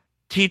while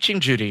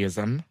teaching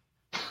Judaism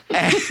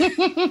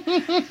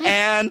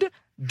and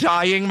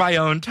dyeing my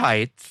own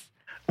tights.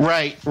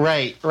 Right.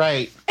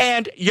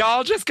 And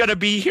y'all just gonna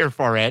be here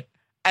for it,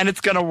 and it's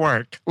gonna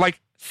work.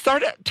 Like,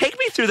 take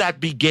me through that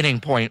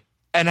beginning point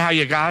and how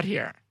you got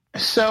here.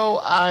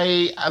 So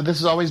this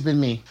has always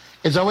been me.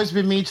 It's always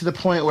been me to the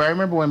point where I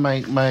remember when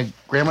my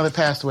grandmother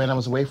passed away and I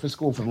was away from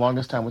school for the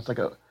longest time. It was like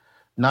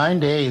 9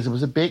 days. It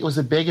was a big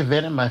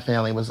event in my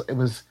family. It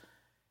was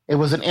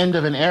an end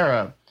of an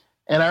era.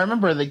 And I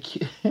remember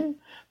the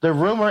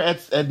rumor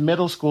at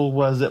middle school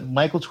was that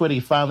Michael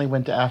Twitty finally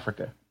went to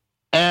Africa.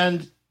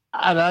 And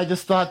I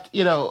just thought,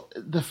 you know,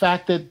 the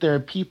fact that there are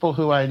people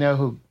who I know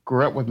who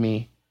grew up with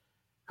me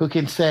who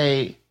can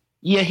say,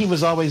 yeah, he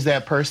was always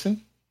that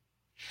person,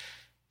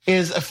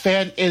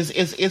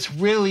 it's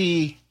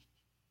really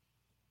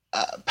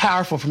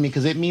powerful for me,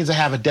 because it means I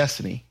have a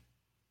destiny.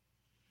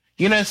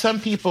 You know, some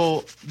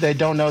people, they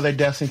don't know their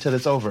destiny till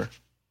it's over.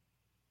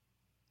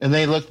 And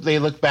they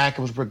look back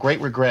with great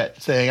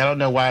regret, saying, I don't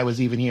know why I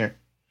was even here.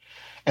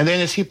 And then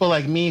there's people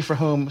like me for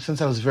whom,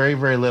 since I was very,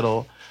 very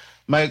little,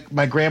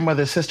 my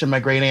grandmother's sister,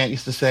 my great aunt,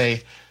 used to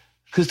say,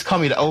 used to call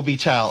me the Obi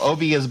child.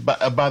 Obi is,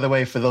 by the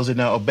way, for those who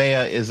know,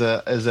 Obeah is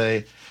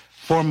a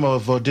form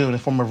of voodoo, a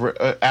form of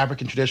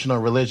African traditional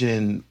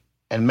religion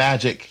and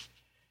magic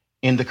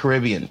in the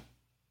Caribbean.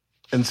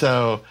 And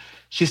so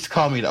she used to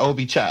call me the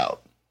Obi child,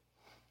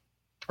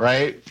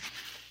 right?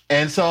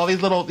 And so all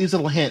these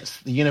little hints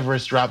the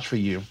universe drops for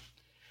you.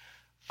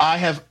 I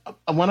have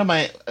one of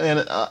my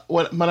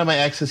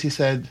exes. He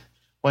said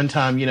one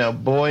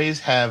time, boys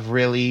have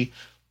really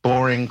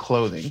boring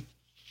clothing,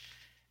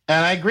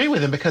 and I agree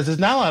with him because there's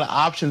not a lot of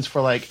options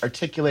for like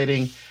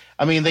articulating.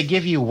 I mean, they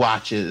give you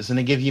watches and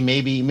they give you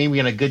maybe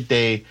on a good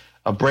day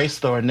a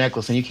bracelet or a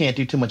necklace, and you can't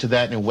do too much of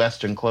that in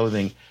Western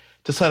clothing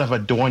to sort of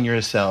adorn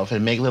yourself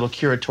and make little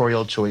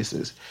curatorial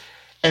choices.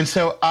 And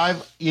so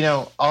I've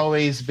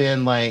always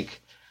been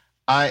like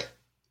an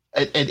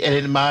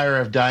admirer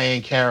of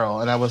Diane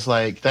Carroll, and I was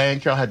like, Diane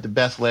Carroll had the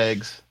best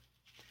legs,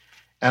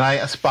 and I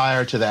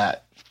aspire to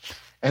that.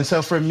 And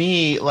so for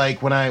me,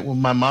 like when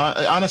my mom,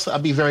 honestly, I'll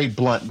be very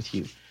blunt with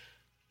you.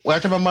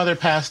 After my mother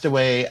passed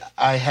away,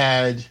 I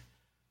had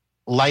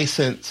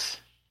license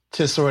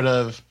to sort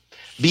of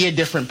be a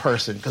different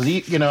person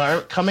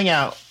because coming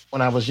out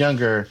when I was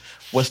younger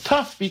was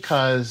tough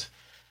because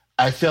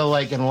I feel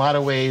like in a lot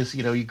of ways,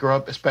 you grow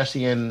up,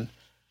 especially in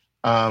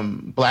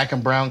Black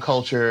and brown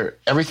culture,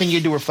 everything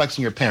you do reflects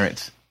on your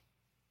parents.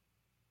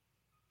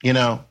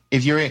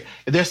 If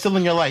they're still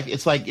in your life,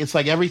 it's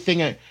like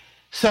everything.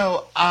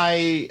 So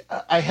I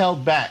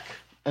held back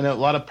in a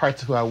lot of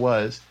parts of who I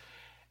was.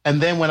 And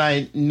then when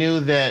I knew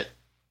that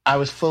I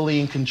was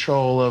fully in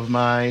control of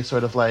my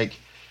sort of like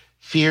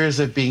fears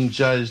of being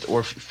judged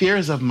or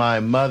fears of my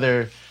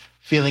mother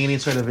feeling any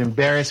sort of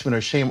embarrassment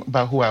or shame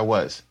about who I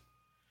was,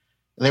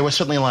 there was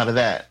certainly a lot of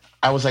that.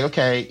 I was like,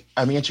 okay,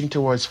 I'm inching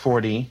towards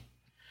 40.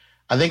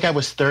 I think I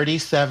was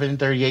 37,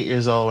 38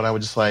 years old when I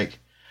was just like,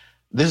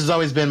 this has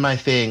always been my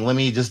thing. Let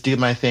me just do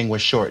my thing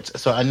with shorts.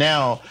 So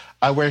now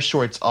I wear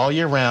shorts all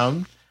year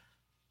round.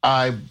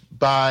 I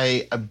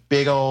buy a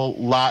big old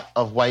lot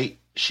of white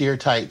sheer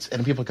tights,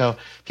 and people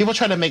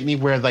try to make me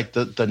wear like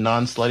the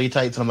non-slutty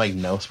tights, and I'm like,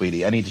 no,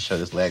 sweetie, I need to show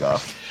this leg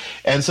off.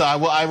 And so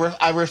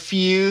I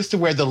refuse to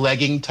wear the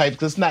legging type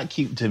because it's not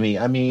cute to me.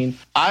 I mean,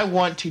 I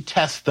want to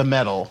test the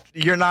metal.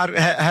 You're not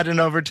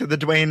heading over to the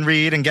Dwayne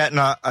Reed and getting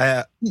a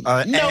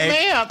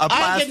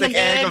plastic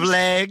egg of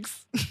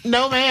legs?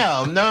 No,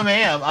 ma'am.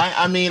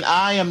 I mean,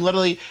 I am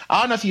literally, I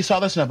don't know if you saw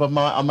this or not, but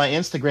on my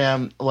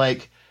Instagram,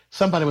 like,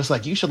 somebody was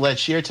like, you should let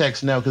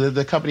Sheertex know, because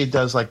the company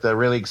does like the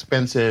really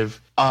expensive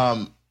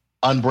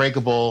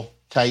unbreakable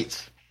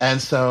tights.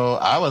 And so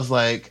I was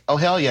like, oh,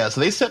 hell yeah.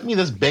 So they sent me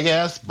this big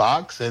ass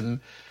box, and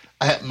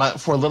I had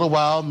for a little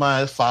while,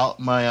 my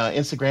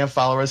Instagram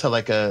followers had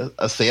like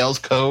a sales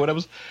code. I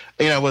was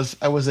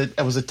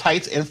a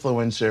tights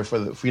influencer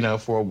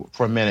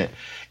for a minute.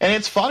 And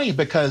it's funny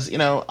because,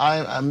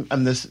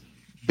 I'm this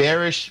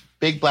bearish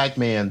big black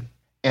man,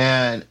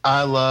 and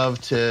I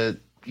love to,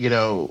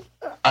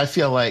 I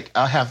feel like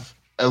I have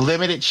a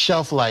limited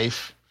shelf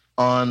life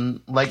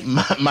on like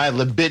my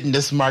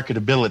libidinous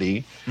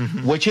marketability,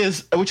 which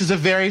is a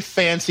very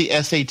fancy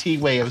SAT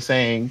way of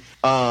saying,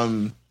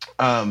 I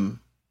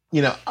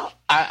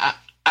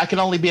can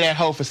only be that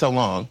hoe for so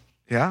long.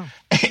 Yeah.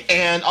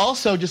 And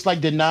also just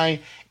like deny,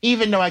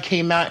 even though I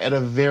came out at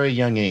a very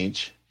young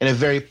age in a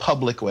very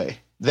public way,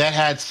 that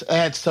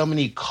had so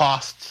many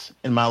costs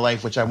in my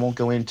life, which I won't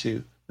go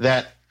into,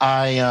 that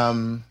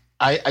I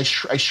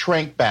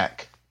shrank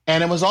back.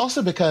 And it was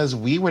also because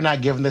we were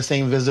not given the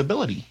same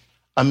visibility.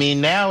 I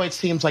mean, now it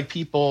seems like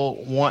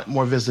people want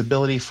more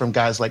visibility from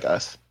guys like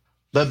us.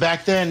 But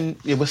back then,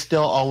 it was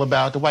still all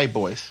about the white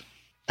boys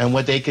and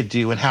what they could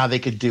do and how they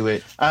could do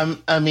it.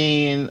 I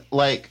mean,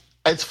 like,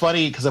 it's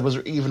funny because I was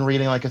even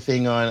reading like a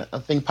thing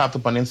popped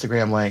up on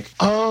Instagram like,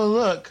 oh,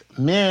 look,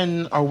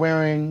 men are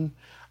wearing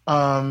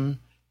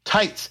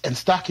tights and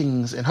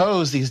stockings and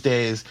hose these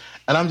days.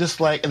 And I'm just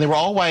like, and they were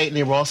all white and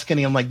they were all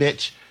skinny. I'm like,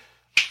 bitch,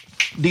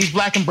 these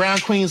black and brown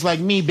queens like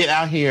me been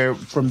out here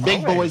from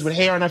big boys with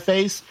hair on their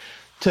face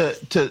to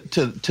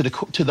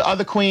the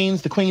other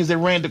queens, the queens that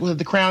ran with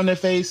the crown on their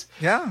face,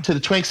 to the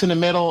twinks in the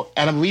middle.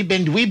 And we've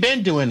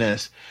been doing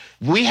this.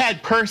 We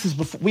had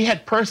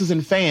purses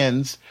and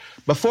fans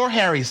before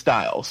Harry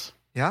Styles.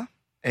 Yeah.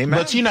 Amen.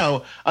 But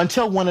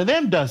until one of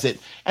them does it.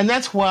 And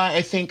that's why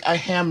I think I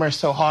hammer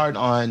so hard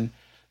on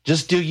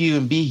just do you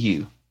and be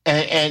you.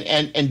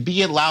 And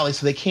be it loudly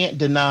so they can't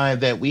deny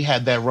that we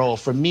had that role.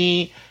 For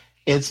me,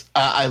 it's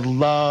I'm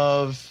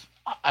not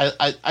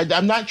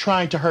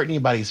trying to hurt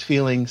anybody's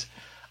feelings.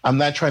 I'm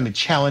not trying to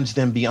challenge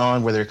them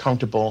beyond where they're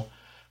comfortable,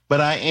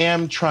 but I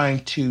am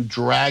trying to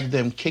drag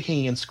them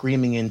kicking and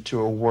screaming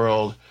into a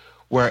world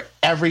where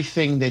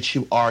everything that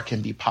you are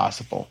can be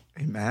possible.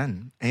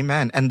 Amen.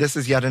 Amen. And this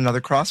is yet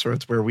another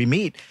crossroads where we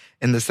meet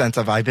in the sense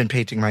of I've been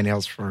painting my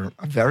nails for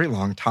a very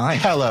long time.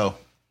 Hello.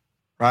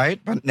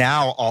 Right? But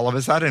now all of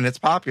a sudden it's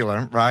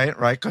popular, right?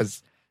 Right?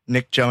 Because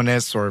Nick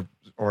Jonas or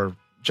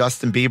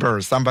Justin Bieber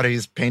or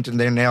somebody's painting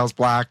their nails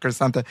black or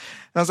something.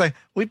 And I was like,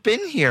 we've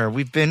been here,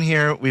 we've been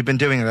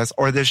doing this.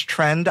 Or this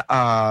trend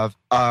of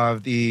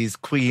these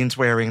queens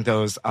wearing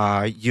those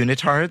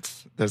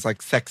unitards. There's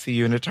like sexy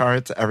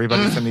unitards.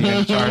 Everybody's in the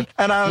unitard.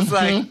 And I was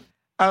like,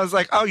 I was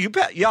like, oh,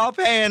 y'all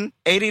paying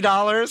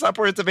 $80,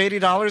 upwards of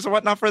 $80 or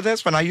whatnot for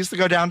this when I used to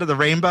go down to the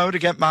Rainbow to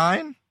get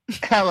mine?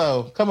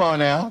 Hello, come on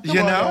now.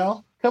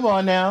 Come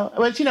on now.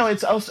 But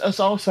it's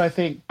also I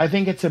think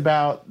it's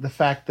about the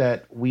fact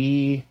that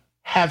we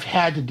have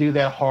had to do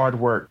that hard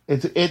work.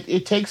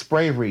 It takes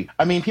bravery.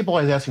 I mean, people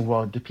always asking,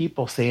 well, do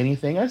people say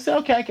anything? I say,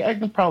 okay, I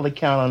can probably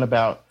count on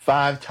about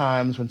 5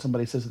 times when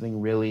somebody says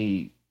something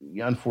really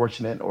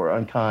unfortunate or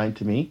unkind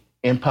to me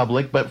in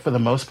public. But for the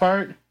most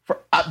part,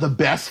 the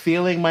best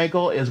feeling,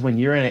 Michael, is when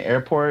you're in an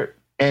airport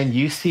and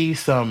you see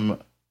some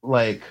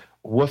like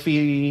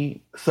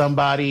woofy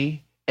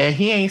somebody and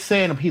he ain't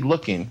saying them, he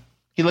looking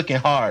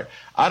hard.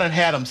 I done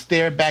had him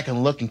stare back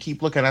and look and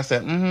keep looking. I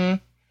said,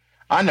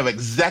 I know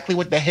exactly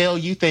what the hell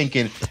you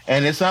thinking,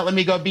 and it's not let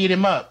me go beat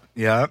him up.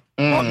 Yeah.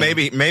 Well,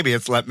 maybe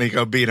it's let me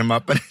go beat him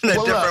up in a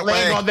different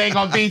way. They ain't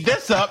gonna beat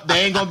this up.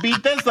 They ain't gonna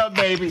beat this up,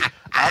 baby.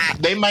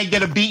 They might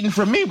get a beating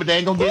from me, but they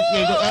ain't gonna get.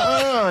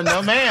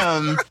 No,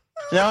 ma'am.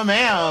 No,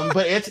 ma'am.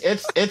 But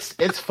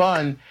it's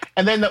fun.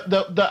 And then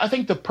I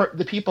think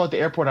the people at the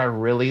airport I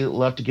really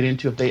love to get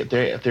into if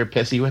they're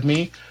pissy with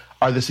me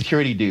are the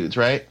security dudes,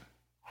 right?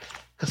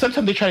 Because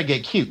sometimes they try to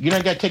get cute. You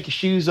got to take your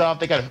shoes off.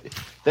 They got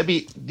to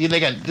be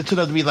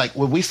like,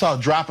 well, we saw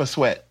a drop of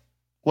sweat.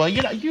 Well,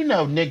 you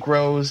know,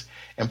 Negroes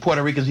and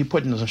Puerto Ricans be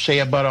putting some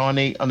shea butter on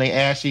their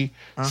ashy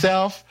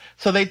self.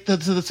 So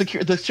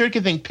the security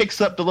thing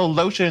picks up the little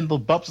lotion and little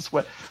bumps of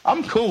sweat.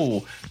 I'm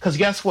cool because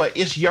guess what?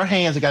 It's your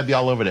hands that got to be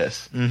all over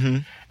this. Mm-hmm.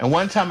 And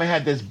one time I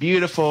had this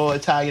beautiful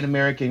Italian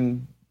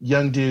American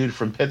young dude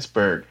from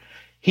Pittsburgh.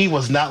 He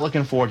was not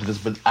looking forward to this,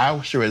 but I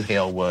sure as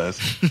hell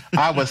was.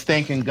 I was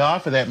thanking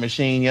God for that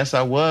machine. Yes,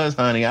 I was,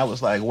 honey. I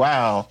was like,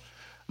 wow,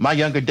 my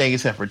younger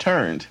days have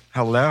returned.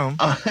 Hello.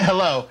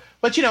 Hello.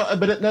 But,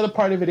 but another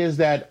part of it is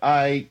that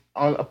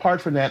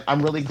apart from that,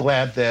 I'm really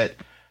glad that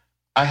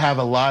I have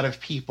a lot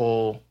of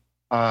people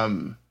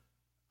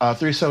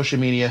through social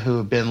media who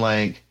have been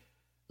like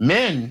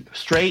men,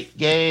 straight,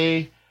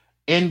 gay,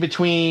 in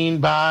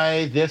between,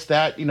 bi, this,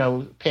 that,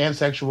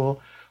 pansexual,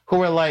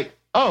 who are like,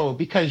 oh,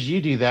 because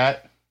you do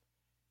that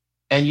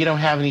and you don't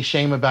have any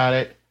shame about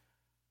it,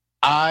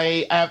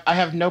 I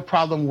have no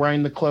problem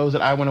wearing the clothes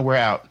that I want to wear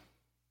out.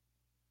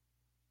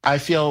 I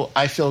feel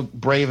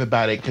brave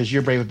about it because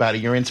you're brave about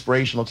it. You're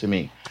inspirational to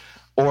me.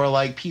 Or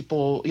like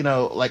people,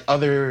 like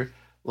other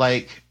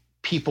like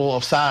people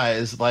of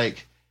size,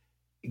 like,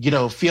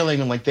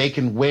 feeling like they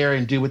can wear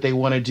and do what they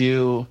want to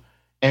do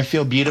and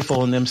feel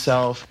beautiful in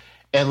themselves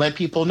and let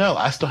people know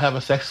I still have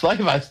a sex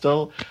life.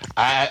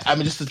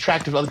 I'm just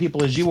attracted to other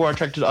people as you are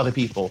attracted to other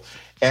people.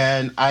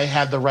 And I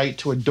have the right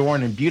to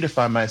adorn and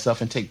beautify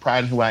myself and take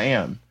pride in who I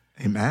am.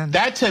 Amen.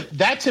 That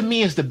to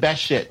me is the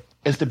best shit.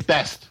 It's the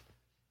best.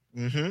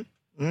 Mm-hmm.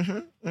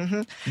 Mm-hmm.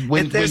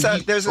 Mm-hmm. There's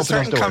a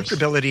certain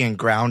comfortability and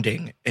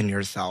grounding in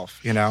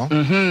yourself,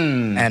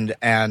 Mm-hmm.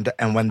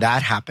 And when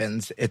that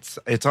happens,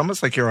 it's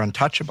almost like you're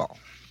untouchable.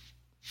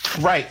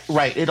 Right.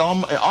 It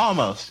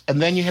almost.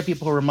 And then you have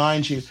people who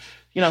remind you.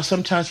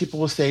 Sometimes people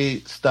will say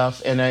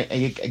stuff, and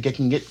it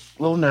can get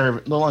a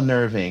little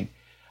unnerving.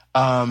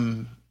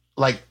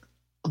 Like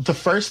the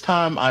first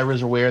time I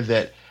was aware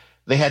that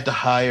they had to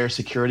hire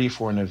security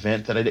for an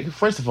event that I did.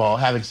 First of all,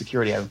 having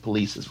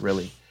police is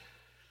really,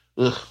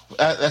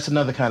 that's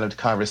another kind of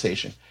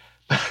conversation.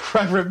 But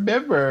I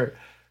remember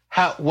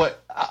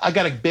I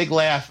got a big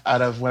laugh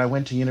out of when I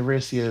went to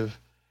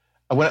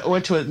I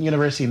went to a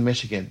university in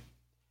Michigan,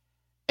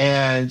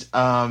 and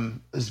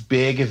this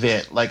big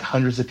event, like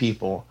hundreds of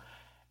people.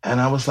 And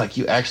I was like,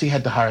 you actually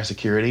had to hire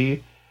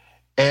security?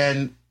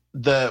 And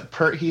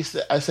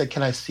I said,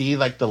 can I see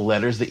like the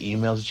letters, the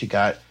emails that you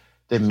got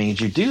that made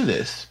you do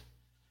this?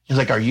 He's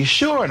like, are you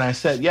sure? And I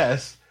said,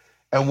 yes.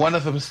 And one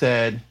of them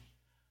said,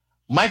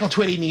 Michael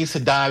Twitty needs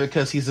to die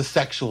because he's a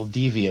sexual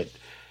deviant.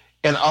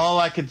 And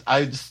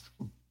I just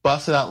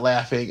busted out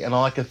laughing. And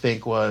all I could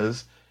think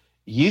was,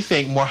 you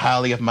think more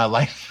highly of my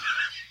life.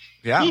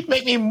 Yeah. You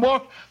make me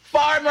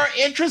far more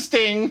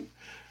interesting.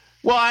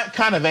 Well, I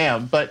kind of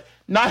am, but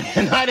not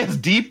as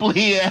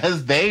deeply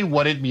as they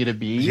wanted me to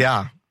be.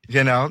 Yeah.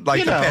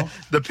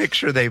 The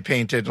picture they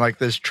painted, like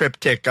this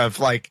triptych of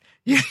like,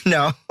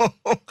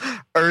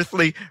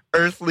 earthly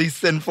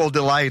sinful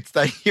delights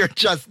that you're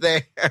just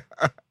there.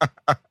 I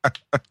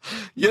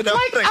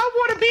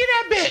want to be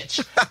that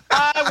bitch.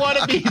 I want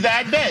to be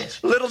that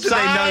bitch. Little do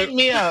Sign they know.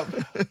 me up.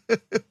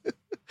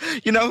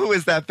 You know who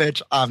is that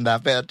bitch? I'm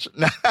that bitch.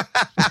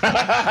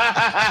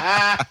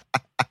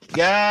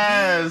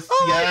 Yes.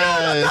 Oh my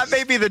yes. God, that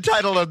may be the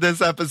title of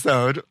this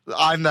episode.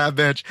 I'm that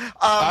bitch.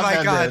 Oh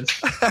my God.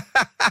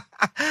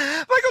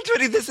 Michael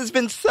Twitty, this has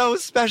been so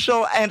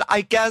special, and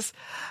I guess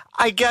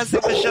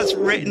it was just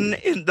written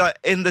in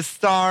the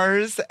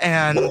stars,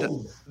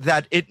 and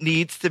that it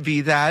needs to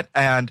be that.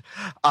 And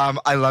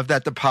I love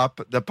that the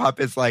pup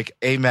is like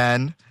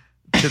amen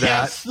to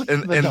that. Yes.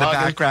 in the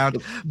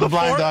background. The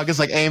blind dog is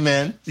like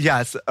amen.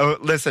 Yes. Oh,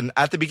 listen,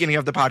 at the beginning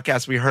of the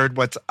podcast, we heard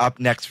what's up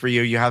next for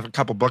you. You have a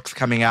couple books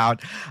coming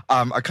out,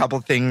 a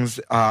couple things,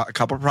 a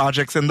couple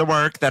projects in the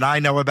work that I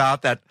know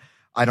about that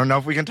I don't know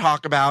if we can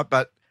talk about,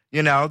 but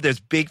You know, there's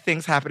big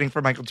things happening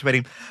for Michael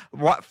Twining.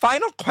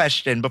 Final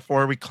question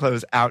before we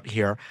close out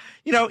here.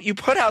 You know, you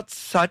put out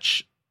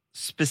such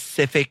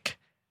specific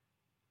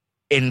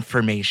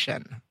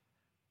information,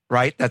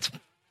 right? That's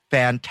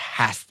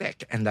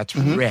fantastic and that's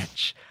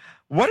rich.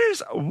 What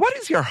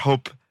is your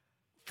hope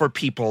for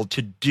people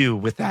to do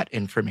with that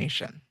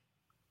information?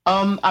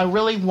 I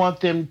really want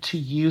them to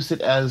use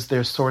it as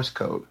their source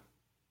code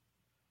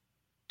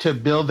to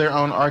build their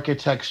own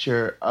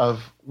architecture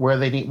of where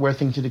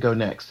things need to go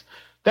next.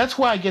 That's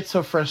why I get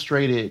so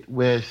frustrated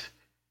with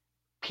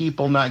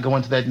people not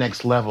going to that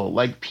next level.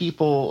 Like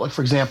people,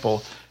 for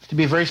example, to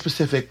be very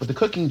specific with the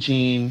Cooking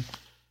Gene,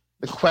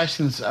 the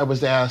questions I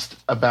was asked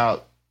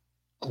about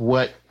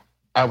what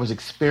I was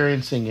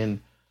experiencing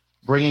and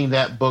bringing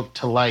that book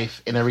to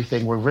life and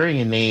everything were very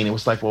inane. It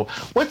was like, well,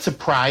 what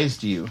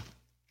surprised you?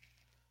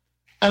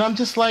 And I'm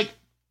just like,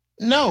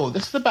 no,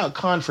 this is about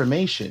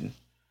confirmation.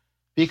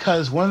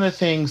 Because one of the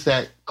things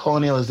that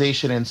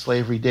colonialization and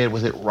slavery did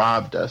was it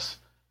robbed us.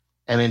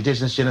 And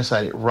indigenous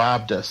genocide, it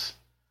robbed us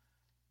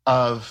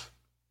of,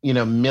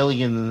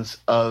 millions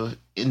of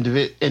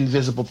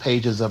invisible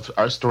pages of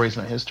our stories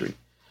and our history.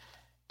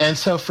 And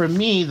so for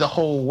me, the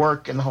whole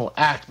work and the whole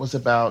act was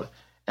about,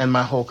 and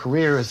my whole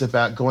career is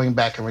about going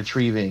back and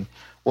retrieving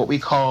what we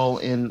call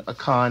in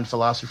Akan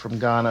philosophy from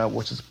Ghana,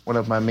 which is one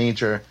of my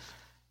major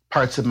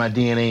parts of my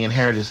DNA and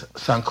heritage,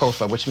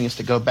 Sankofa, which means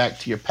to go back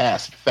to your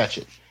past and fetch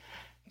it.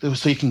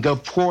 So you can go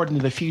forward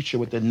into the future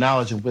with the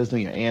knowledge and wisdom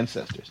of your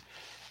ancestors.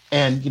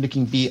 And you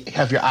can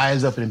have your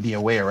eyes open and be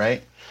aware,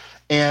 right?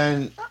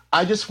 And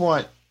I just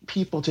want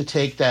people to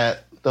take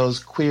those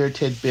queer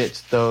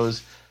tidbits,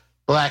 those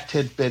Black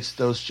tidbits,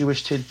 those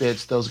Jewish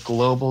tidbits, those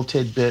global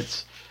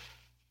tidbits,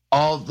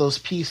 all those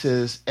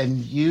pieces, and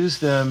use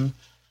them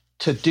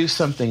to do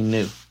something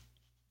new.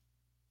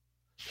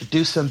 To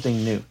do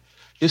something new.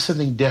 Do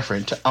something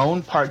different. To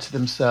own parts of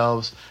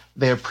themselves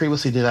they have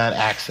previously denied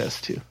access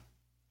to.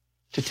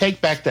 To take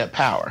back that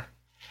power.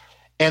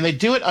 And they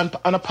do it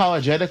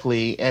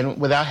unapologetically and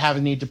without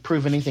having need to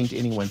prove anything to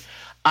anyone.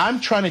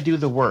 I'm trying to do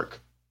the work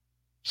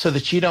so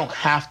that you don't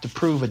have to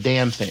prove a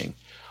damn thing.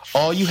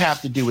 All you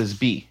have to do is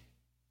be.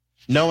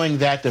 Knowing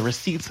that the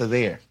receipts are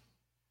there.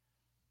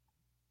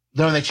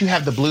 Knowing that you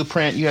have the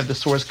blueprint, you have the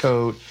source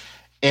code.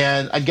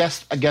 And I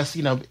guess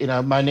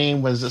my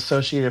name was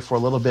associated for a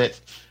little bit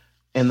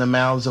in the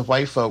mouths of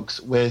white folks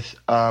with,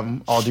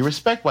 all due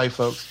respect, white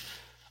folks,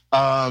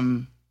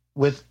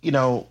 with,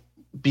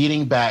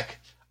 beating back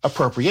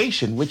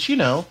appropriation, which,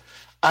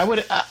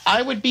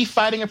 I would be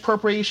fighting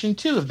appropriation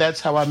too if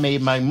that's how I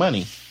made my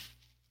money.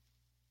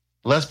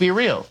 Let's be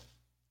real.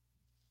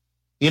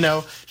 The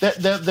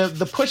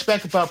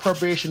pushback about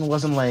appropriation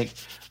wasn't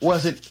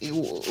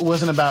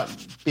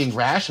about being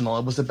rational.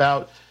 It was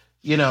about,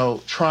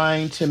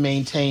 trying to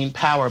maintain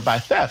power by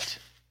theft.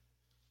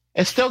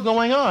 It's still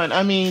going on.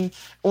 I mean,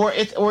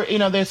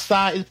 there's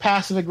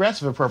passive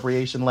aggressive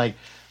appropriation, like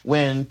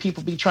when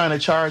people be trying to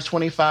charge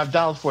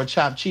 $25 for a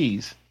chopped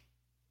cheese,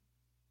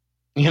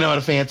 at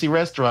a fancy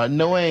restaurant,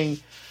 knowing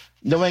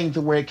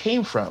where it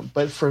came from.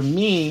 But for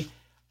me,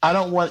 I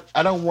don't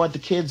want the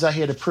kids out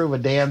here to prove a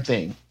damn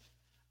thing.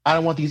 I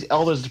don't want these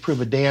elders to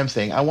prove a damn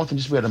thing. I want them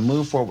just to be able to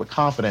move forward with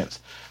confidence.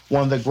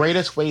 One of the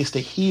greatest ways to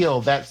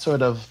heal that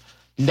sort of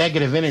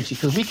negative energy,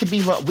 because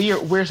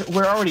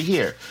we're already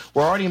here.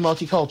 We're already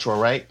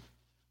multicultural, right?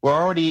 We're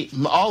already,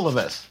 all of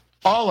us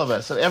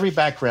of every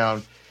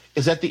background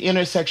is at the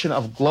intersection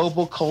of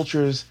global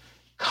cultures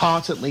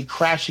constantly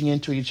crashing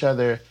into each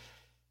other.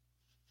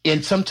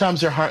 And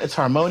sometimes it's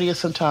harmonious,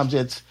 sometimes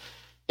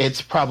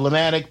it's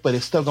problematic, but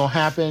it's still going to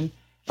happen.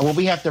 And what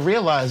we have to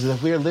realize is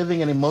if we're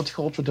living in a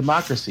multicultural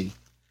democracy,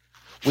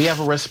 we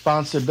have a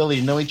responsibility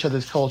to know each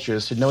other's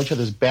cultures, to know each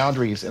other's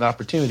boundaries and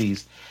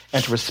opportunities,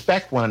 and to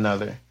respect one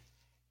another.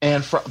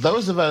 And for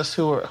those of us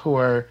who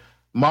are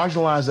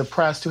marginalized,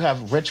 oppressed, who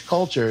have rich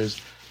cultures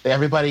that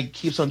everybody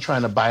keeps on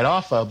trying to bite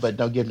off of but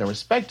don't give no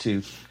respect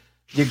to,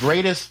 the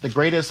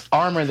greatest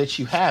armor that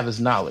you have is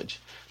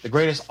knowledge. The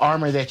greatest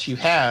armor that you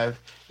have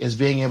is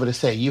being able to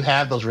say, you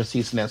have those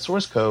receipts in that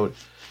source code.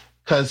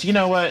 Because you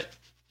know what?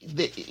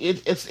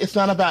 It's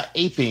not about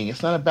aping.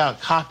 It's not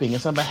about copying.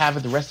 It's not about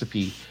having the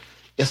recipe.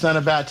 It's not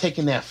about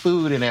taking that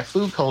food and that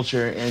food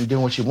culture and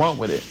doing what you want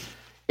with it.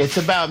 It's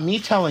about me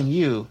telling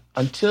you,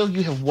 until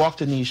you have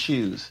walked in these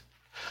shoes,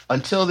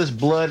 until this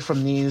blood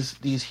from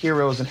these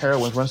heroes and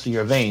heroines runs through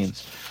your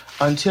veins,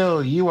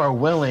 until you are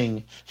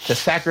willing to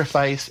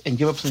sacrifice and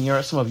give up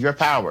some of your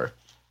power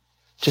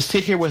to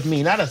sit here with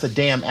me, not as a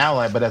damn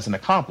ally, but as an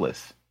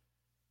accomplice,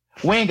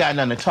 we ain't got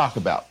nothing to talk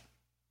about.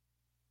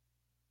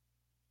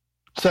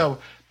 So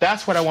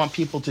that's what I want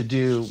people to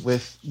do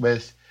with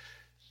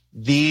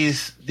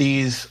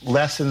these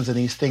lessons and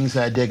these things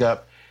that I dig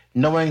up,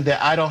 knowing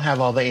that I don't have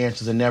all the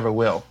answers and never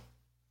will.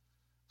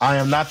 I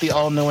am not the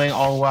all-knowing,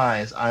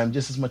 all-wise. I am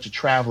just as much a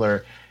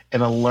traveler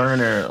and a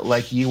learner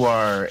like you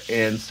are,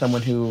 and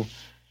someone who,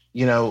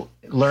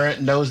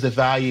 knows the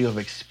value of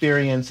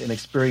experience and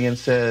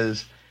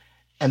experiences.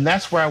 And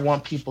that's where I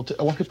want people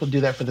to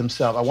do that for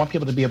themselves. I want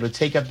people to be able to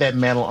take up that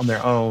mantle on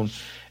their own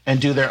and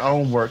do their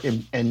own work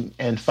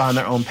and find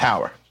their own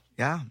power.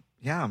 Yeah.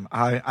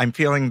 I'm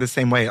feeling the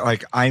same way.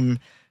 Like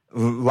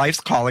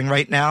life's calling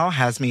right now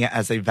has me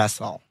as a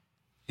vessel,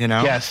 you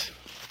know?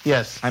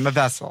 Yes. I'm a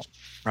vessel,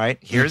 right?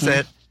 Here's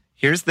it.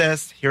 Here's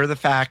this. Here are the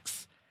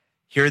facts.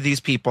 Here are these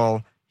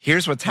people.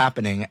 Here's what's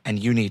happening, and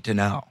you need to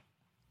know,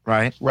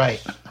 right?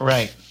 Right.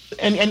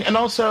 And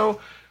also,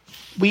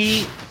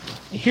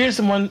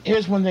 here's one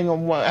thing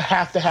I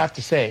have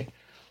to say.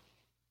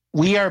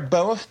 We are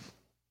both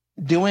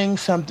doing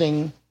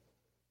something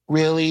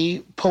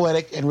really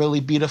poetic and really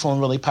beautiful and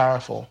really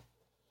powerful.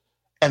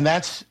 And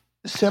that's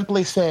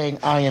simply saying,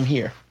 I am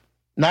here.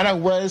 Not I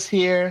was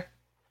here,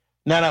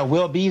 not I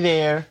will be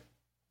there.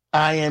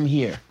 I am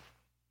here.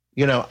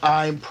 You know,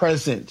 I'm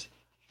present.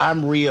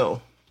 I'm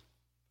real.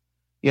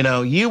 You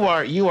know, you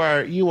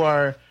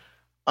are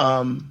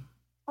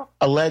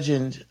a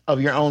legend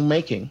of your own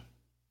making.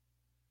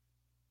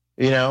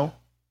 You know,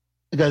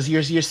 because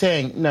you're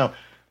saying, no,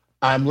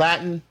 I'm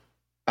Latin.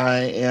 I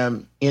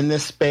am in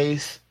this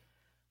space.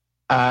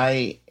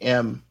 I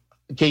am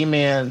a gay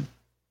man.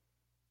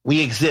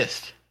 We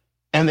exist,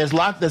 and there's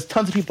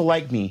tons of people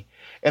like me,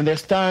 and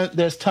there's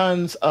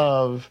tons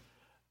of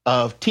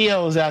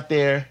TOs out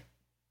there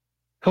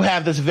who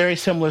have this very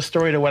similar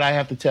story to what I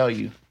have to tell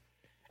you.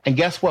 And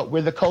guess what?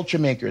 We're the culture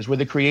makers. We're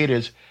the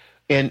creators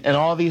in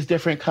all these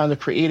different kinds of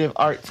creative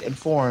arts and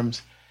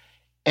forms.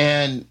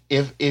 And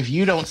if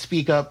you don't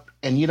speak up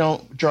and you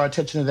don't draw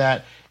attention to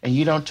that and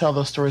you don't tell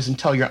those stories and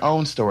tell your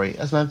own story,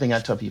 that's another thing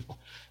I tell people.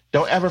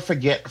 Don't ever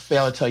forget or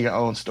fail to tell your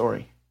own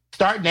story.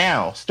 Start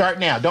now.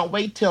 Don't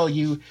wait.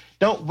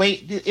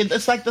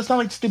 It's not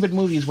like stupid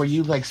movies where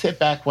you like sit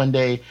back one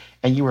day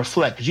and you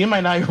reflect, because you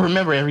might not even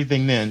remember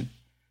everything then.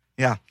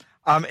 Yeah.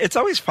 It's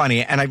always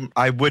funny, and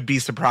I would be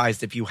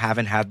surprised if you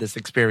haven't had this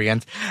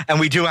experience. And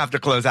we do have to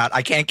close out.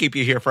 I can't keep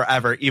you here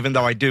forever, even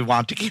though I do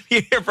want to keep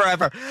you here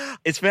forever.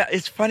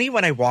 It's funny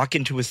when I walk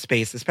into a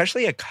space,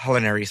 especially a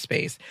culinary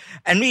space,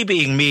 and me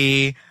being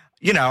me,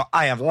 you know,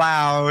 I am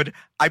loud.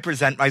 I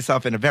present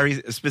myself in a very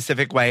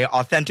specific way,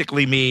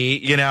 authentically me,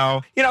 you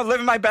know,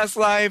 living my best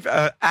life,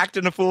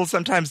 acting a fool,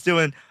 sometimes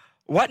doing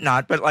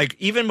whatnot. But like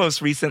even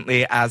most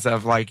recently, as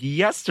of like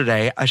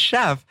yesterday, a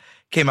chef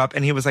came up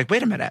and he was like,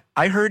 wait a minute,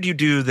 I heard you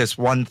do this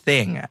one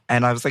thing.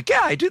 And I was like,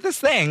 yeah, I do this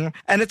thing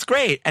and it's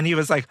great. And he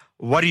was like,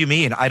 what do you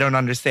mean? I don't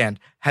understand.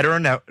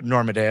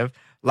 Heteronormative,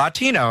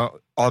 Latino,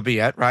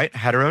 albeit, right?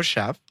 Hetero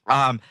chef.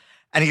 And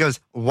he goes,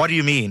 what do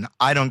you mean?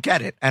 I don't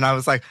get it. And I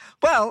was like,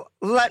 well,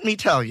 let me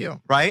tell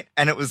you, right?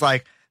 And it was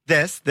like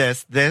this.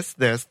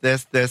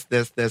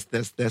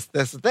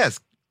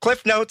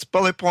 Cliff notes,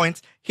 bullet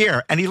points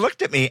here. And he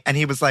looked at me and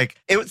he was like,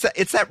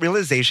 it's that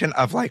realization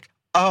of like,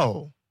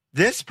 oh,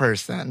 this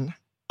person,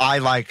 I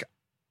like,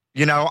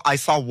 you know, I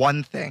saw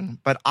one thing,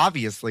 but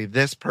obviously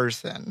this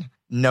person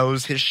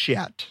knows his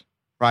shit,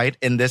 right?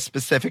 In this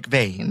specific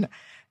vein.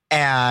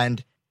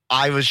 And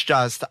I was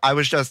just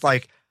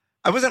like,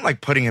 I wasn't like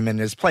putting him in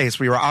his place.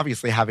 We were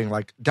obviously having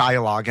like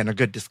dialogue and a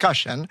good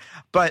discussion,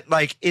 but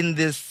like in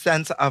this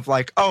sense of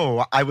like,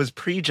 oh, I was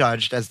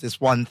prejudged as this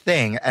one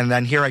thing. And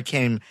then here I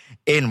came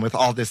in with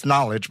all this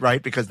knowledge,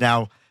 right? Because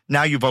now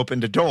you've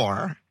opened a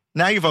door.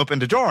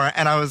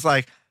 And I was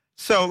like,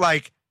 so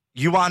like,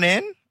 you want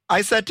in?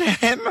 I said to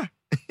him,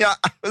 yeah,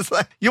 I was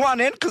like, you want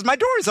in? Because my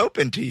door is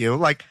open to you.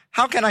 Like,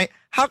 how can I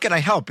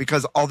help?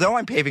 Because although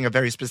I'm paving a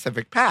very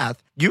specific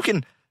path,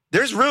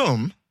 there's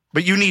room,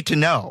 but you need to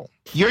know.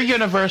 You're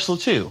universal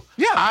too.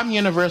 Yeah. I'm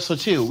universal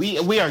too.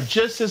 We are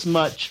just as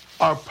much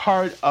a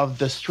part of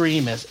the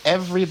stream as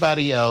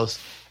everybody else,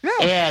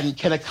 and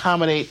can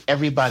accommodate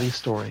everybody's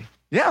story.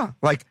 Yeah.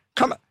 Like,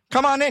 come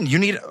on in.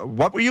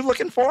 What were you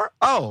looking for?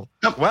 Oh,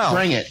 well.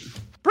 Bring it.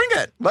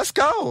 Let's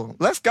go.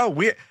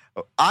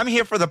 I'm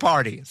here for the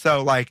party.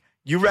 So like,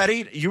 you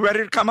ready? You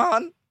ready to come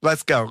on?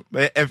 Let's go.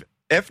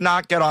 If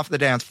not, get off the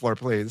dance floor,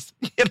 please.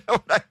 You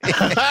know what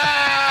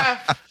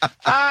I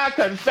mean?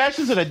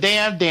 Confessions of the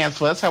damn dance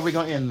floor. That's how we're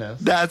going to end this.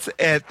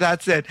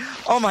 That's it.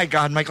 Oh, my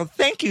God, Michael,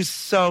 thank you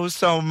so,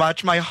 so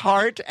much. My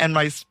heart and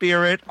my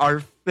spirit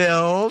are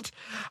filled.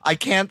 I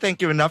can't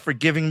thank you enough for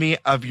giving me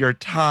of your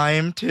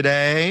time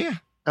today.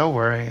 No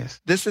worries.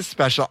 This is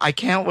special. I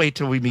can't wait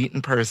till we meet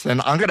in person.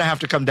 I'm going to have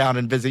to come down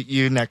and visit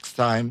you next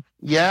time.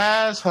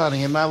 Yes,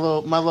 honey, in my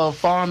little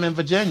farm in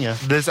Virginia.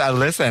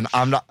 Listen,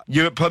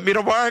 you put me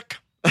to work.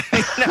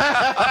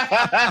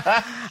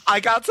 I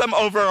got some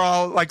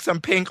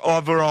pink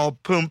overall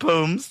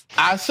poom-pooms.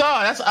 I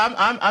saw.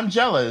 I'm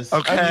jealous.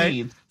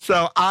 Okay.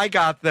 So I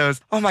got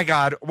those. Oh my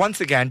God. Once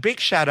again,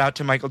 big shout out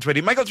to Michael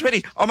Twitty. Michael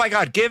Twitty, oh my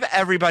God, give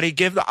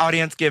the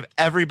audience, give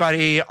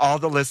everybody, all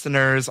the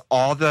listeners,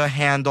 all the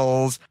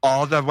handles,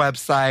 all the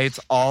websites,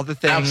 all the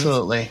things.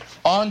 Absolutely.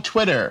 On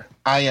Twitter,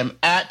 I am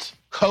at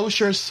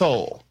Kosher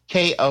Soul,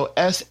 KOSHERSOUL.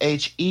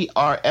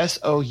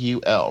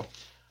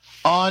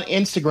 On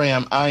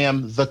Instagram, I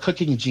am The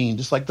Cooking Gene,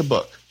 just like the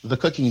book, The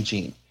Cooking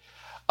Gene.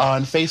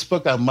 On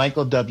Facebook, I'm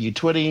Michael W.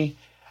 Twitty.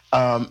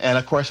 And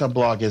of course, our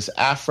blog is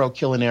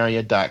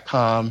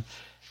afroculinaria.com.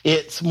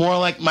 It's more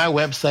like my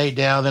website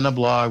now than a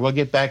blog. We'll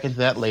get back into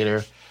that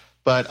later.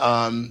 But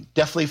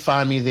definitely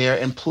find me there.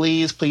 And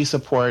please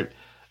support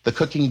The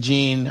Cooking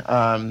Gene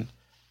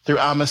through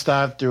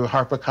Amistad, through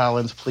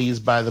HarperCollins. Please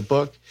buy the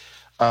book.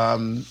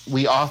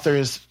 We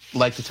authors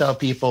like to tell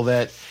people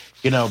that,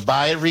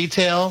 buy it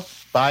retail,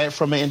 buy it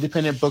from an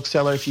independent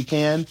bookseller if you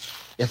can.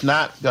 If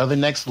not, go to the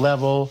next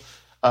level.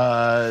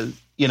 That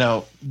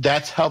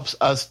helps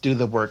us do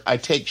the work. I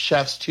take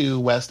chefs to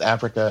West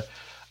Africa.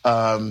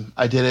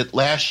 I did it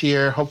last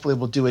year. Hopefully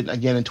we'll do it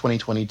again in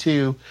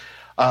 2022.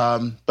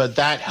 But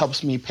that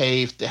helps me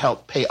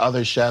help pay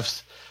other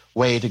chefs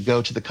way to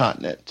go to the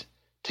continent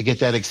to get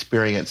that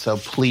experience. So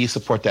please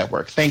support that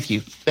work. Thank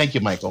you. Thank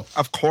you, Michael.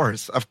 Of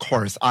course.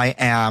 I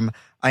am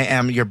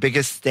your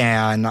biggest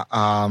stan,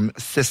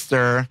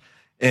 sister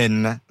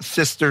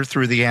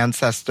through the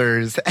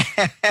ancestors,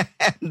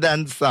 and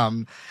then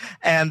some.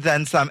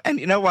 And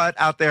you know what,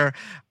 out there,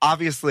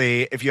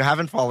 obviously, if you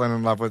haven't fallen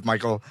in love with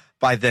Michael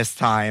by this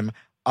time,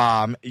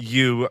 I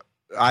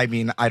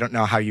don't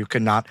know how you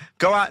could not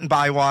go out and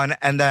buy one.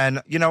 And then,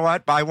 you know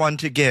what? Buy one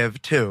to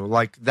give too.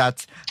 Like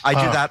I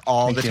do that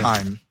all the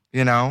time,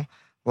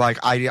 Like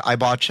I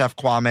bought Chef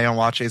Kwame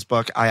Onwuache's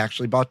book. I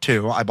actually bought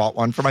two. I bought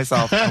one for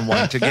myself and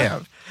one to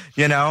give,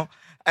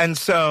 And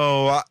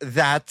so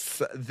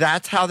that's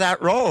how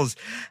that rolls.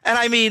 And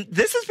I mean,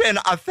 this has been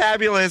a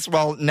fabulous,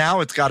 well,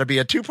 now it's got to be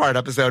a 2-part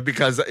episode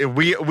because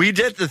we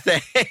did the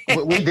thing.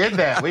 We did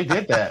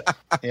that.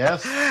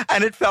 Yes.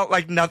 And it felt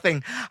like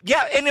nothing.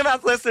 Yeah,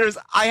 IndieMouth listeners,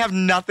 I have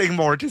nothing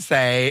more to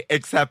say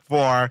except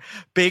for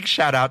big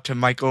shout out to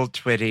Michael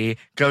Twitty.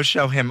 Go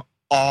show him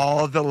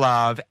all the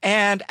love.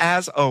 And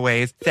as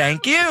always,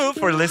 thank you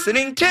for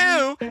listening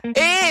to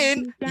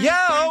In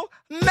Yo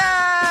Mouth.